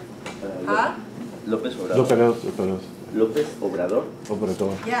 Oberon. Huh? López Obrador. López Obrador.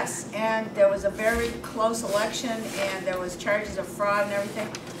 Obrador. Yes, and there was a very close election, and there was charges of fraud and everything.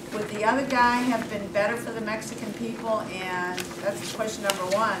 Would the other guy have been better for the Mexican people? And that's question number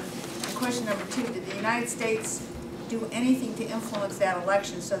one. And question number two, did the United States do anything to influence that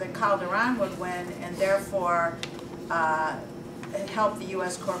election so that Calderon would win and therefore help the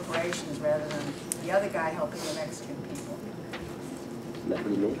U.S. corporations rather than the other guy helping the Mexican people? La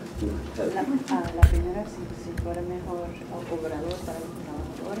primera. La primera, si fuera mejor Obrador para los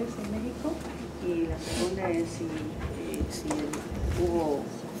trabajadores en México, y la segunda es si hubo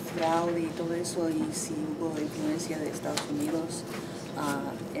fraude y todo eso, y si hubo influencia de Estados Unidos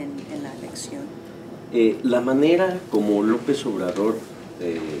en la elección. La manera como López Obrador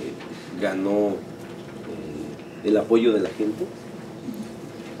ganó el apoyo de la gente.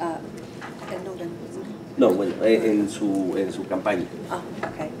 No, bueno, en su campaña.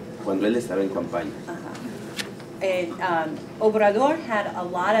 Okay. Cuando él estaba en campaña. And Obrador had a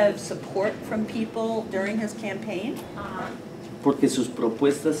lot of support from people during his campaign. Porque sus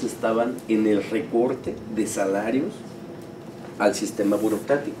propuestas estaban en el recorte de salarios al sistema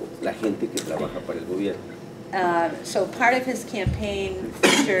burocrático, la gente que trabaja para el gobierno. So part of his campaign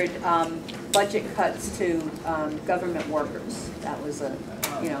featured budget cuts to government workers. That was a,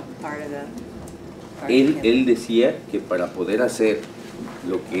 part of the. Él decía que para poder hacer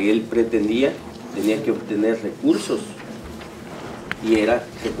lo que él pretendía tenía que obtener recursos y era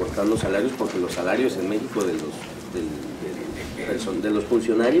recortando salarios, porque los salarios en México de los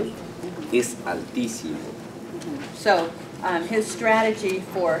funcionarios es altísimo. So his strategy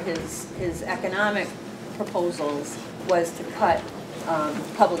for his economic proposals was to cut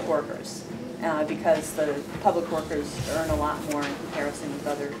public workers because the public workers earn a lot more in comparison with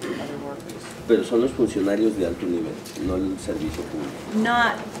other workers. Pero son los funcionarios de alto nivel, no el servicio público.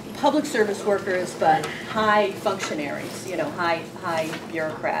 Not public service workers, but high functionaries, high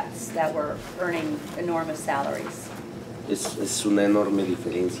bureaucrats that were earning enormous salaries. Es una enorme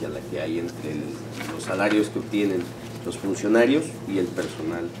diferencia la que hay entre los salarios que obtienen los funcionarios y el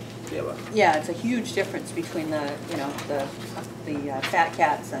personal de abajo. Yeah, it's a huge difference between the fat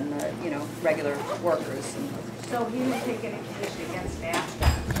cats and the, regular workers. So he didn't take any position against NAFTA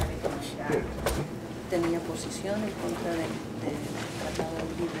or anything like that? ¿Tenía posición en contra del Tratado de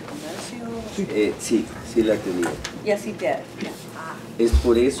Libre Comercio? Sí la tenía. Yes, he did. Yeah. Es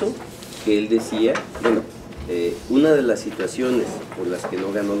por eso que él decía, bueno, una de las situaciones por las que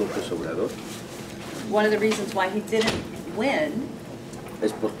no ganó López Obrador, one of the reasons why he didn't win,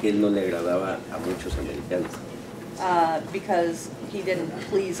 es porque él no le agradaba a muchos americanos. Because he didn't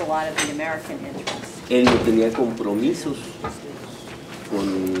please a lot of the American interests. Él no tenía compromisos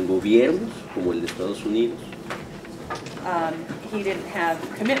con gobiernos como el de Estados Unidos. He didn't have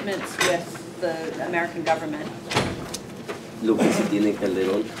commitments with the American government. Lo que sí tiene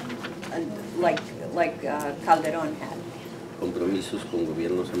Calderón. Like Calderón had. Compromisos con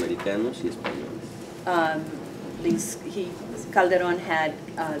gobiernos americanos y españoles. Calderón had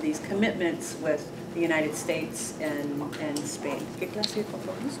these commitments with the United States and Spain. ¿Qué clase de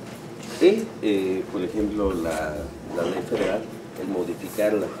compromiso? Por ejemplo, la ley federal, el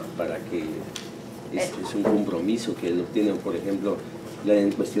modificarla para que es un compromiso que él obtiene, por ejemplo,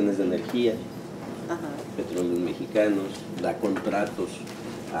 en cuestiones de energía, petróleos mexicanos, da contratos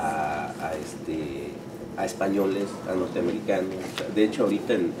a españoles, a norteamericanos. De hecho,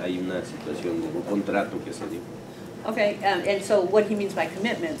 ahorita hay una situación de un contrato que se dio. Okay, and so what he means by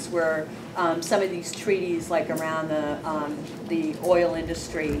commitments were some of these treaties, like around the oil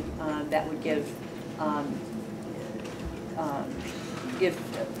industry, that would give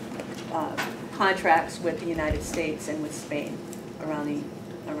contracts with the United States and with Spain around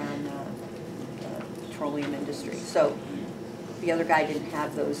the petroleum industry. So the other guy didn't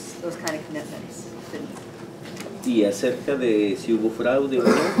have those kind of commitments. Y acerca de si hubo fraude o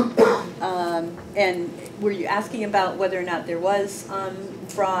no. And were you asking about whether or not there was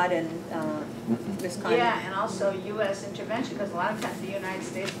fraud and misconduct? Yeah, and also U.S. intervention, because a lot of times the United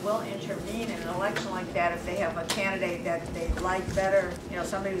States will intervene in an election like that if they have a candidate that they like better,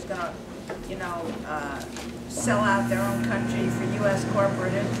 somebody who's going to, sell out their own country for U.S.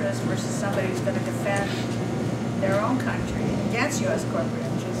 corporate interests versus somebody who's going to defend their own country against U.S. corporate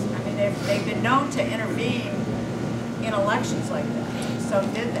interests. I mean, they've been known to intervene in elections like that. So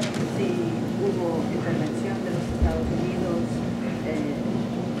did they? Sí, hubo intervención de los Estados Unidos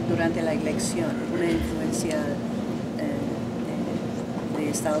durante la elección, una influencia de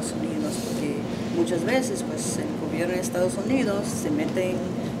Estados Unidos, porque muchas veces pues el gobierno de Estados Unidos se mete en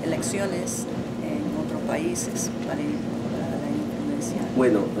elecciones en otros países para la influencia.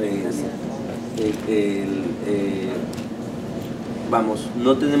 Bueno, vamos,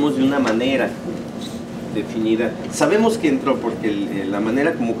 no tenemos de una manera definida. Sabemos que entró porque la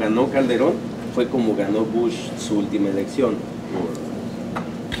manera como ganó Calderón fue como ganó Bush su última elección, por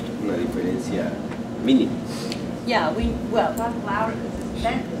una diferencia mínima. Yeah, Talk louder because this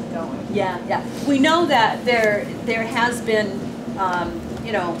vent is going. Yeah. We know that there has been,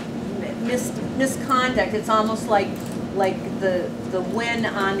 misconduct. It's almost like the win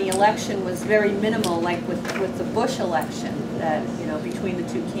on the election was very minimal, like with the Bush election, that between the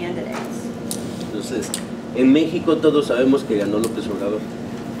two candidates. Entonces, en México todos sabemos que ganó López Obrador.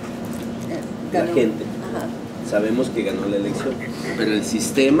 La gente. Sabemos que ganó la elección, pero el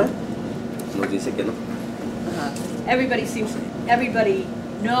sistema nos dice que no. Everybody seems everybody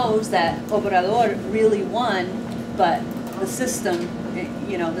knows that Obrador really won, but the system,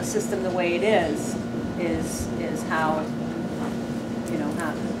 you know, the system the way it is how, you know,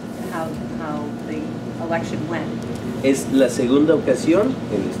 how the election went. Es la segunda ocasión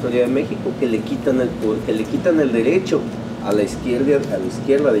en la historia de México que le quitan el derecho a la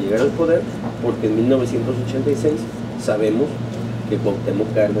izquierda de llegar al poder, porque en 1986 sabemos que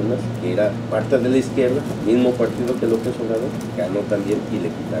Cuauhtémoc Cárdenas, que era parte de la izquierda, mismo partido que López Obrador, ganó también y le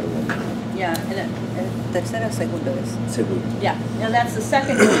quitaron la derecha. Yeah, and tercera o segunda vez. Segunda. Yeah, and that's the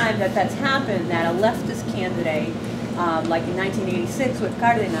second time that that's happened, that a leftist candidate, like in 1986 with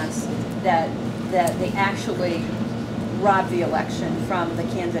Cárdenas, that they actually robbed the election from the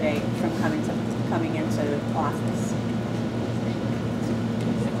candidate from coming into office.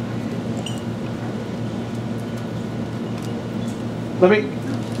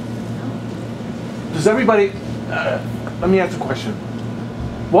 Does everybody, let me ask a question.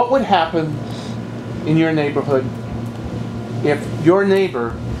 What would happen in your neighborhood if your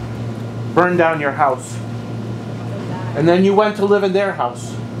neighbor burned down your house and then you went to live in their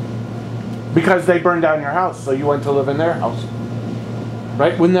house? Because they burned down your house, so you went to live in their house.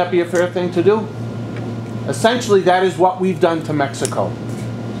 Right? Wouldn't that be a fair thing to do? Essentially, that is what we've done to Mexico,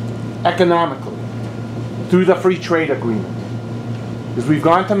 economically, through the free trade agreement. Because we've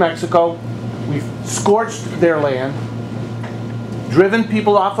gone to Mexico, we've scorched their land, driven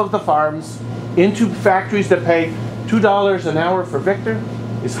people off of the farms into factories that pay $2 an hour for Victor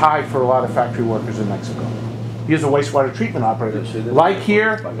is high for a lot of factory workers in Mexico. He is a wastewater treatment operator. Like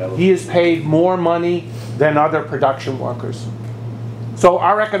here, he is paid more money than other production workers. So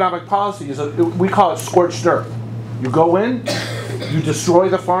our economic policy is, we call it scorched earth. You go in, you destroy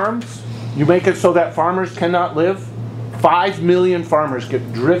the farms, you make it so that farmers cannot live. 5 million farmers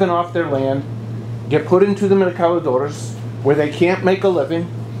get driven off their land, get put into the mercaderos, where they can't make a living,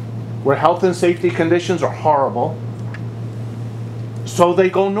 where health and safety conditions are horrible. So they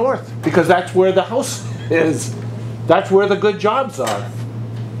go north, because that's where the house is. That's where the good jobs are.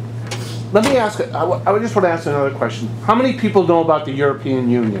 Let me ask, I just want to ask another question. How many people know about the European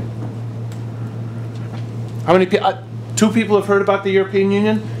Union? How many people? 2 people have heard about the European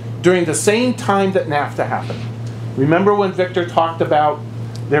Union during the same time that NAFTA happened. Remember when Victor talked about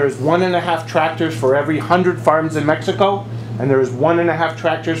there is 1.5 tractors for every 100 farms in Mexico, and there is 1.5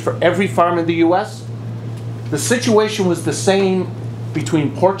 tractors for every farm in the US? The situation was the same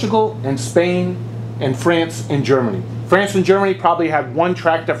between Portugal and Spain and France and Germany. France and Germany probably had 1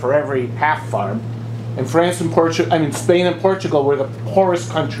 tractor for every half farm, and Spain and Portugal were the poorest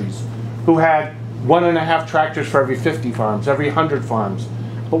countries who had 1.5 tractors for every 50 farms, every 100 farms.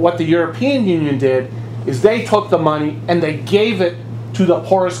 But what the European Union did is they took the money and they gave it to the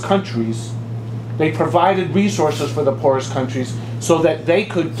poorest countries. They provided resources for the poorest countries so that they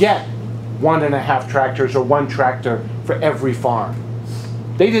could get 1.5 tractors or 1 tractor for every farm.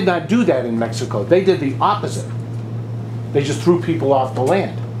 They did not do that in Mexico. They did the opposite. They just threw people off the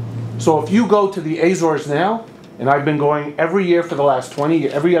land. So if you go to the Azores now, and I've been going every year for the last 20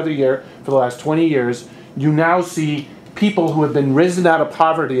 years, every other year for the last 20 years, you now see people who have been risen out of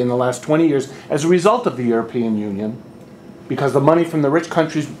poverty in the last 20 years as a result of the European Union, because the money from the rich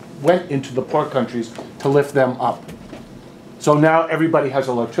countries went into the poor countries to lift them up. So now everybody has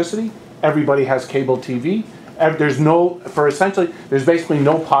electricity, everybody has cable TV, there's basically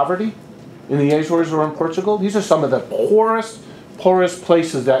no poverty in the Azores or in Portugal. These are some of the poorest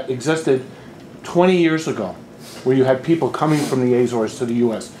places that existed 20 years ago, where you had people coming from the Azores to the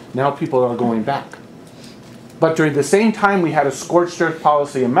US. Now people are going back. But during the same time we had a scorched earth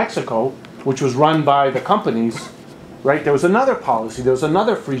policy in Mexico, which was run by the companies, right? There was another policy, there was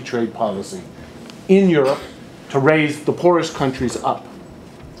another free trade policy in Europe to raise the poorest countries up.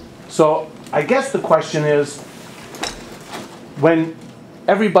 So I guess the question is, when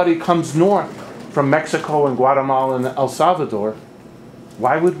everybody comes north from Mexico and Guatemala and El Salvador,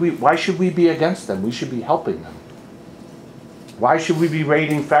 why should we be against them? We should be helping them. Why should we be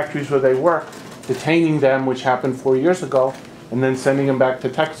raiding factories where they work, detaining them, which happened 4 years ago, and then sending them back to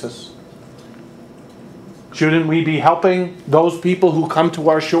Texas? Shouldn't we be helping those people who come to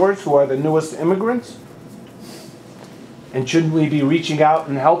our shores, who are the newest immigrants? And shouldn't we be reaching out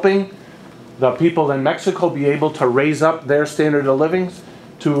and helping the people in Mexico be able to raise up their standard of living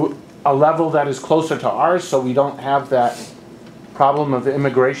to a level that is closer to ours, so we don't have that problem of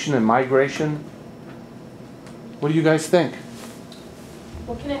immigration and migration? What do you guys think?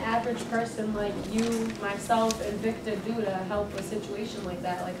 What can an average person like you, myself, and Victor do to help a situation like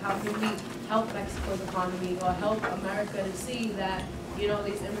that? Like, how can we help Mexico's economy or help America to see that, you know,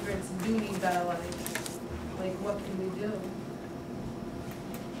 these immigrants do need better lives? Like, what can we do?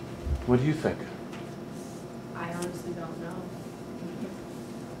 What do you think? I honestly don't know.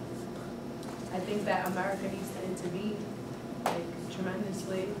 I think that America needs to intervene, like,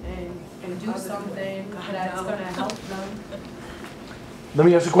 tremendously and do something that's gonna help them. Let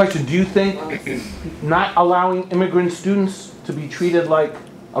me ask a question. Do you think not allowing immigrant students to be treated like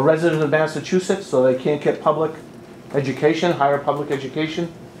a resident of Massachusetts so they can't get public education, higher public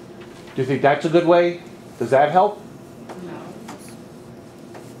education, do you think that's a good way? Does that help? No.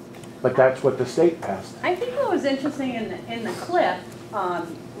 But that's what the state passed. I think what was interesting in the clip,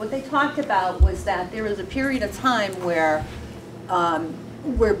 what they talked about was that there was a period of time where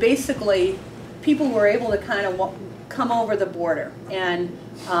basically people were able to kind of come over the border, and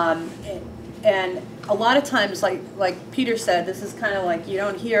a lot of times, like Peter said, this is kind of like you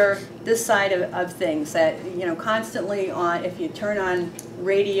don't hear this side of things, that constantly on, if you turn on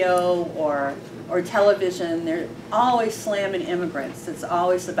radio or television, they're always slamming immigrants. It's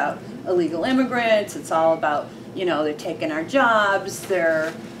always about illegal immigrants. It's all about they're taking our jobs.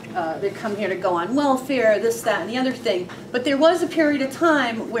 They come here to go on welfare, this, that, and the other thing. But there was a period of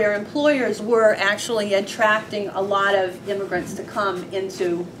time where employers were actually attracting a lot of immigrants to come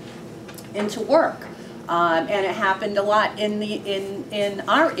into work, and it happened a lot in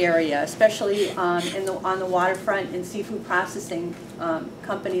our area, especially on the waterfront, in seafood processing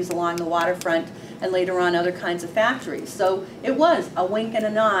companies along the waterfront, and later on other kinds of factories. So it was a wink and a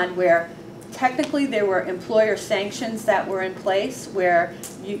nod where technically there were employer sanctions that were in place where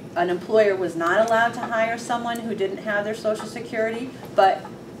an employer was not allowed to hire someone who didn't have their Social Security, but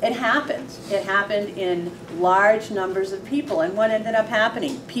it happened. It happened in large numbers of people, and what ended up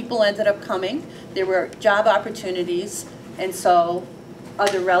happening? People ended up coming, there were job opportunities, and so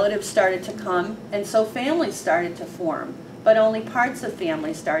other relatives started to come, and so families started to form, but only parts of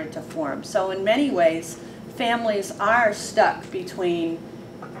families started to form. So in many ways, families are stuck between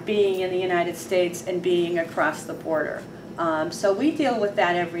being in the United States and being across the border. So we deal with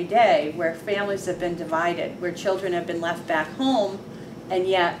that every day, where families have been divided, where children have been left back home and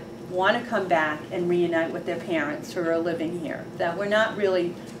yet want to come back and reunite with their parents who are living here. That we're not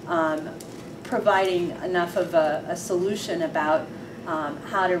really providing enough of a solution about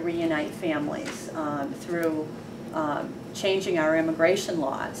how to reunite families through changing our immigration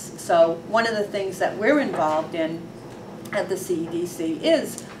laws. So one of the things that we're involved in at the CEDC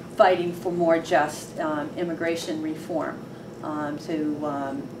is fighting for more just immigration reform,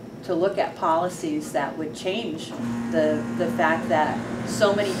 to look at policies that would change the fact that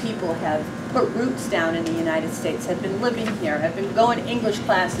so many people have put roots down in the United States, have been living here, have been going to English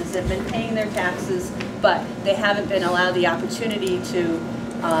classes, have been paying their taxes, but they haven't been allowed the opportunity to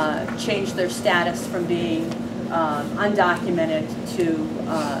change their status from being undocumented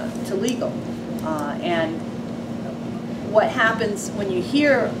to legal. And what happens when you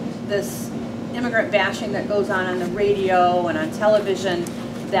hear this immigrant bashing that goes on the radio and on television,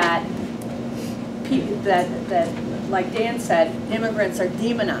 that like Dan said, immigrants are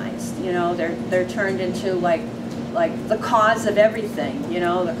demonized. They're turned into like the cause of everything.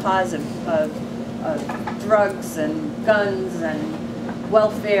 The cause of drugs and guns and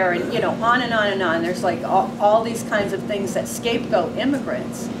welfare, and on and on and on. There's like all these kinds of things that scapegoat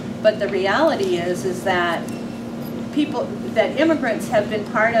immigrants. But the reality is that immigrants have been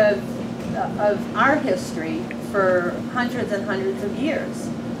part of our history for hundreds and hundreds of years.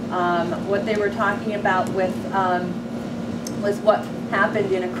 What they were talking about with was what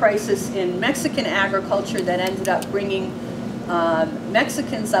happened in a crisis in Mexican agriculture that ended up bringing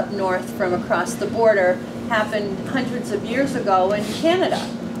Mexicans up north from across the border, happened hundreds of years ago in Canada.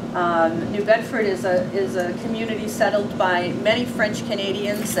 New Bedford is a community settled by many French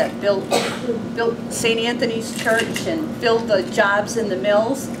Canadians that built St. Anthony's Church and filled the jobs in the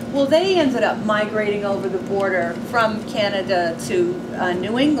mills. Well, they ended up migrating over the border from Canada to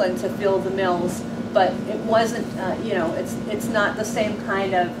New England to fill the mills, but it wasn't, it's not the same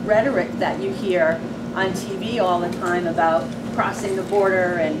kind of rhetoric that you hear on TV all the time about crossing the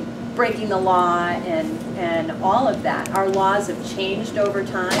border and breaking the law and all of that. Our laws have changed over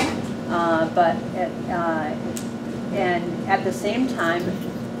time, and at the same time,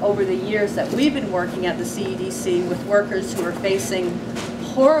 over the years that we've been working at the CEDC with workers who are facing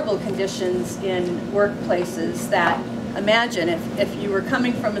horrible conditions in workplaces, that imagine if you were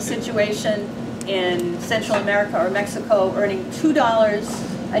coming from a situation in Central America or Mexico earning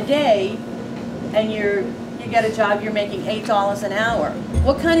 $2 a day, and you get a job you're making $8 an hour.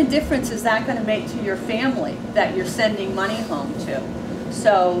 What kind of difference is that going to make to your family that you're sending money home to?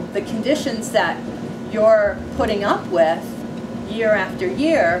 So the conditions that you're putting up with year after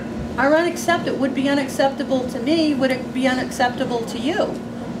year are unacceptable, would be unacceptable to me, would it be unacceptable to you?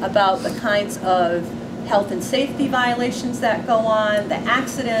 about the kinds of health and safety violations that go on, the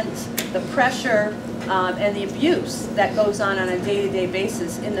accidents, the pressure, and the abuse that goes on a day-to-day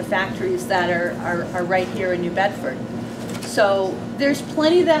basis in the factories that are right here in New Bedford. So there's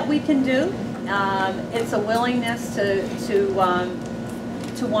plenty that we can do. It's a willingness to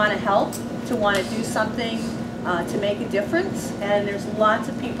want to help, to want to do something, to make a difference. And there's lots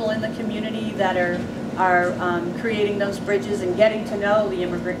of people in the community that are creating those bridges and getting to know the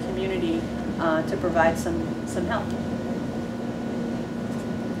immigrant community to provide some help.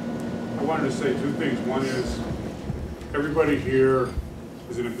 I wanted to say two things. One is everybody here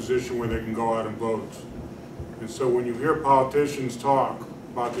is in a position where they can go out and vote. And so when you hear politicians talk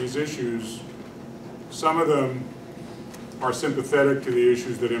about these issues, some of them are sympathetic to the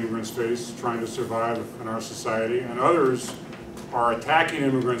issues that immigrants face, trying to survive in our society, and others are attacking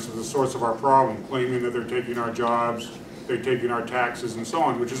immigrants as the source of our problem, claiming that they're taking our jobs, they're taking our taxes, and so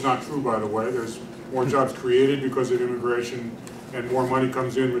on, which is not true, by the way. There's more jobs created because of immigration, and more money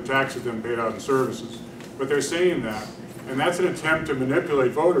comes in with taxes than paid out in services. But they're saying that, and that's an attempt to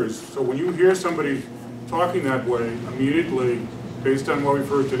manipulate voters. So when you hear somebody talking that way, immediately, based on what we've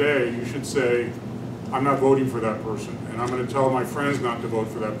heard today, you should say, I'm not voting for that person, and I'm going to tell my friends not to vote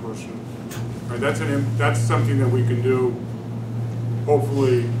for that person. Right? That's something that we can do,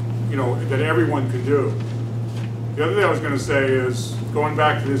 hopefully, that everyone can do. The other thing I was going to say is, going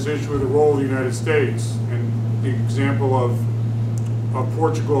back to this issue of the role of the United States, and the example of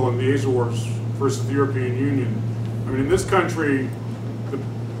Portugal and the Azores versus the European Union. I mean, in this country,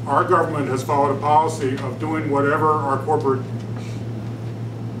 our government has followed a policy of doing whatever our corporate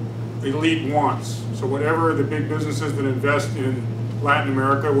elite wants. So whatever the big businesses that invest in Latin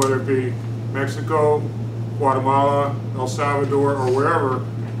America, whether it be Mexico, Guatemala, El Salvador, or wherever,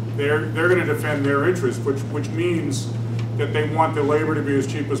 they're going to defend their interests, which means that they want the labor to be as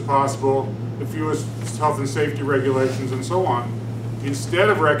cheap as possible, the fewest health and safety regulations, and so on, instead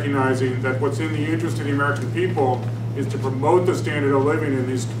of recognizing that what's in the interest of the American people is to promote the standard of living in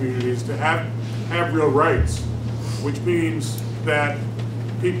these communities, to have real rights, which means that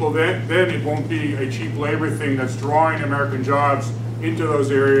people then it won't be a cheap labor thing that's drawing American jobs into those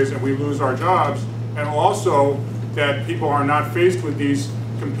areas and we lose our jobs, and also that people are not faced with these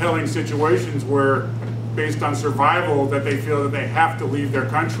compelling situations where, based on survival, that they feel that they have to leave their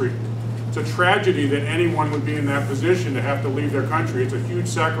country. It's a tragedy that anyone would be in that position to have to leave their country. It's a huge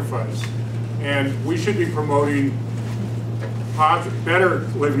sacrifice. And we should be promoting better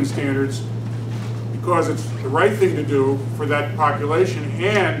living standards because it's the right thing to do for that population,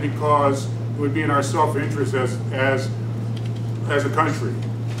 and because it would be in our self-interest as a country.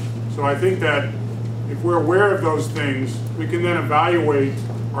 So I think that if we're aware of those things, we can then evaluate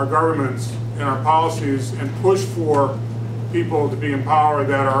our governments and our policies and push for people to be in power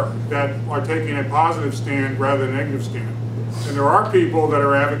that are taking a positive stand rather than a negative stand. And there are people that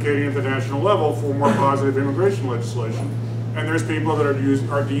are advocating at the national level for more positive immigration legislation. And there's people that are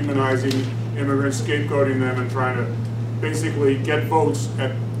demonizing immigrants, scapegoating them, and trying to basically get votes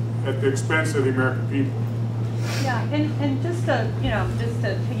at the expense of the American people. Yeah, and just to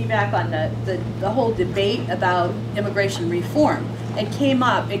piggyback on the whole debate about immigration reform, it came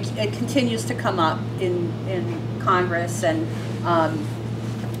up. It continues to come up in Congress and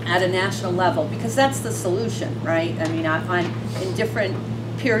at a national level, because that's the solution, right? I mean, in different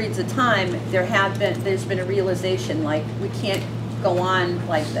periods of time, there's been a realization, like, we can't go on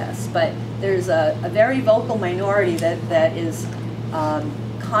like this. But there's a very vocal minority that is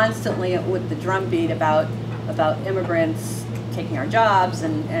constantly with the drumbeat about immigrants taking our jobs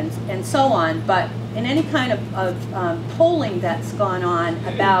and so on. But in any kind of polling that's gone on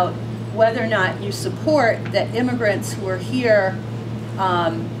about whether or not you support that immigrants who are here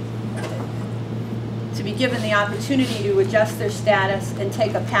to be given the opportunity to adjust their status and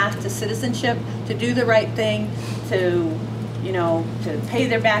take a path to citizenship, to do the right thing, to pay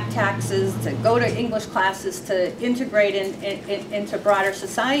their back taxes, to go to English classes, to integrate into broader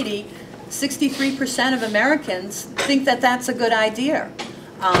society, 63% of Americans think that that's a good idea.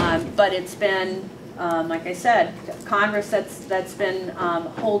 But it's been, like I said, Congress that's been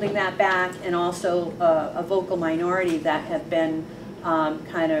holding that back, and also a vocal minority that have been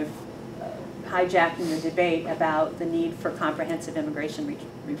kind of hijacking the debate about the need for comprehensive immigration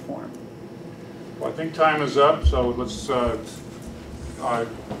reform. Well, I think time is up, so let's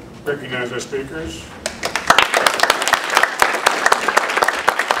recognize our speakers.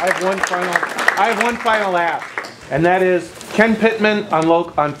 I have one final ask, and that is Ken Pittman on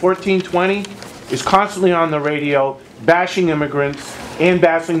 1420 is constantly on the radio bashing immigrants and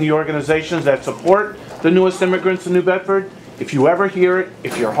bashing the organizations that support the newest immigrants in New Bedford. if you ever hear it,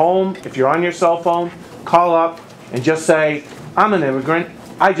 if you're home, if you're on your cell phone, call up and just say, I'm an immigrant,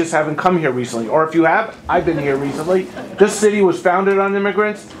 I just haven't come here recently. Or if you have, I've been here recently. This city was founded on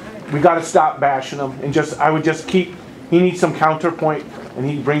immigrants. We got to stop bashing them, and I would just keep, he needs some counterpoint, and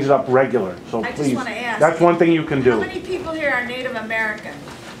he brings it up regular. So I please, just want to ask, that's one thing you can do. how many people here are Native American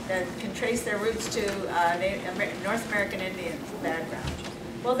that can trace their roots to North American Indian background?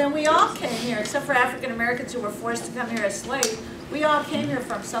 Well, then we all came here, except for African Americans who were forced to come here as slaves. We all came here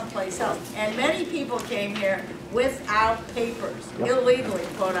from someplace else. And many people came here without papers, illegally,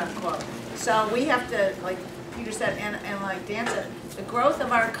 quote unquote. So we have to, like Peter said, and like Dan said, the growth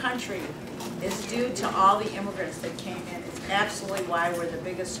of our country is due to all the immigrants that came in. It's absolutely why we're the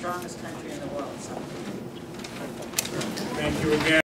biggest, strongest country in the world. So. Thank you again.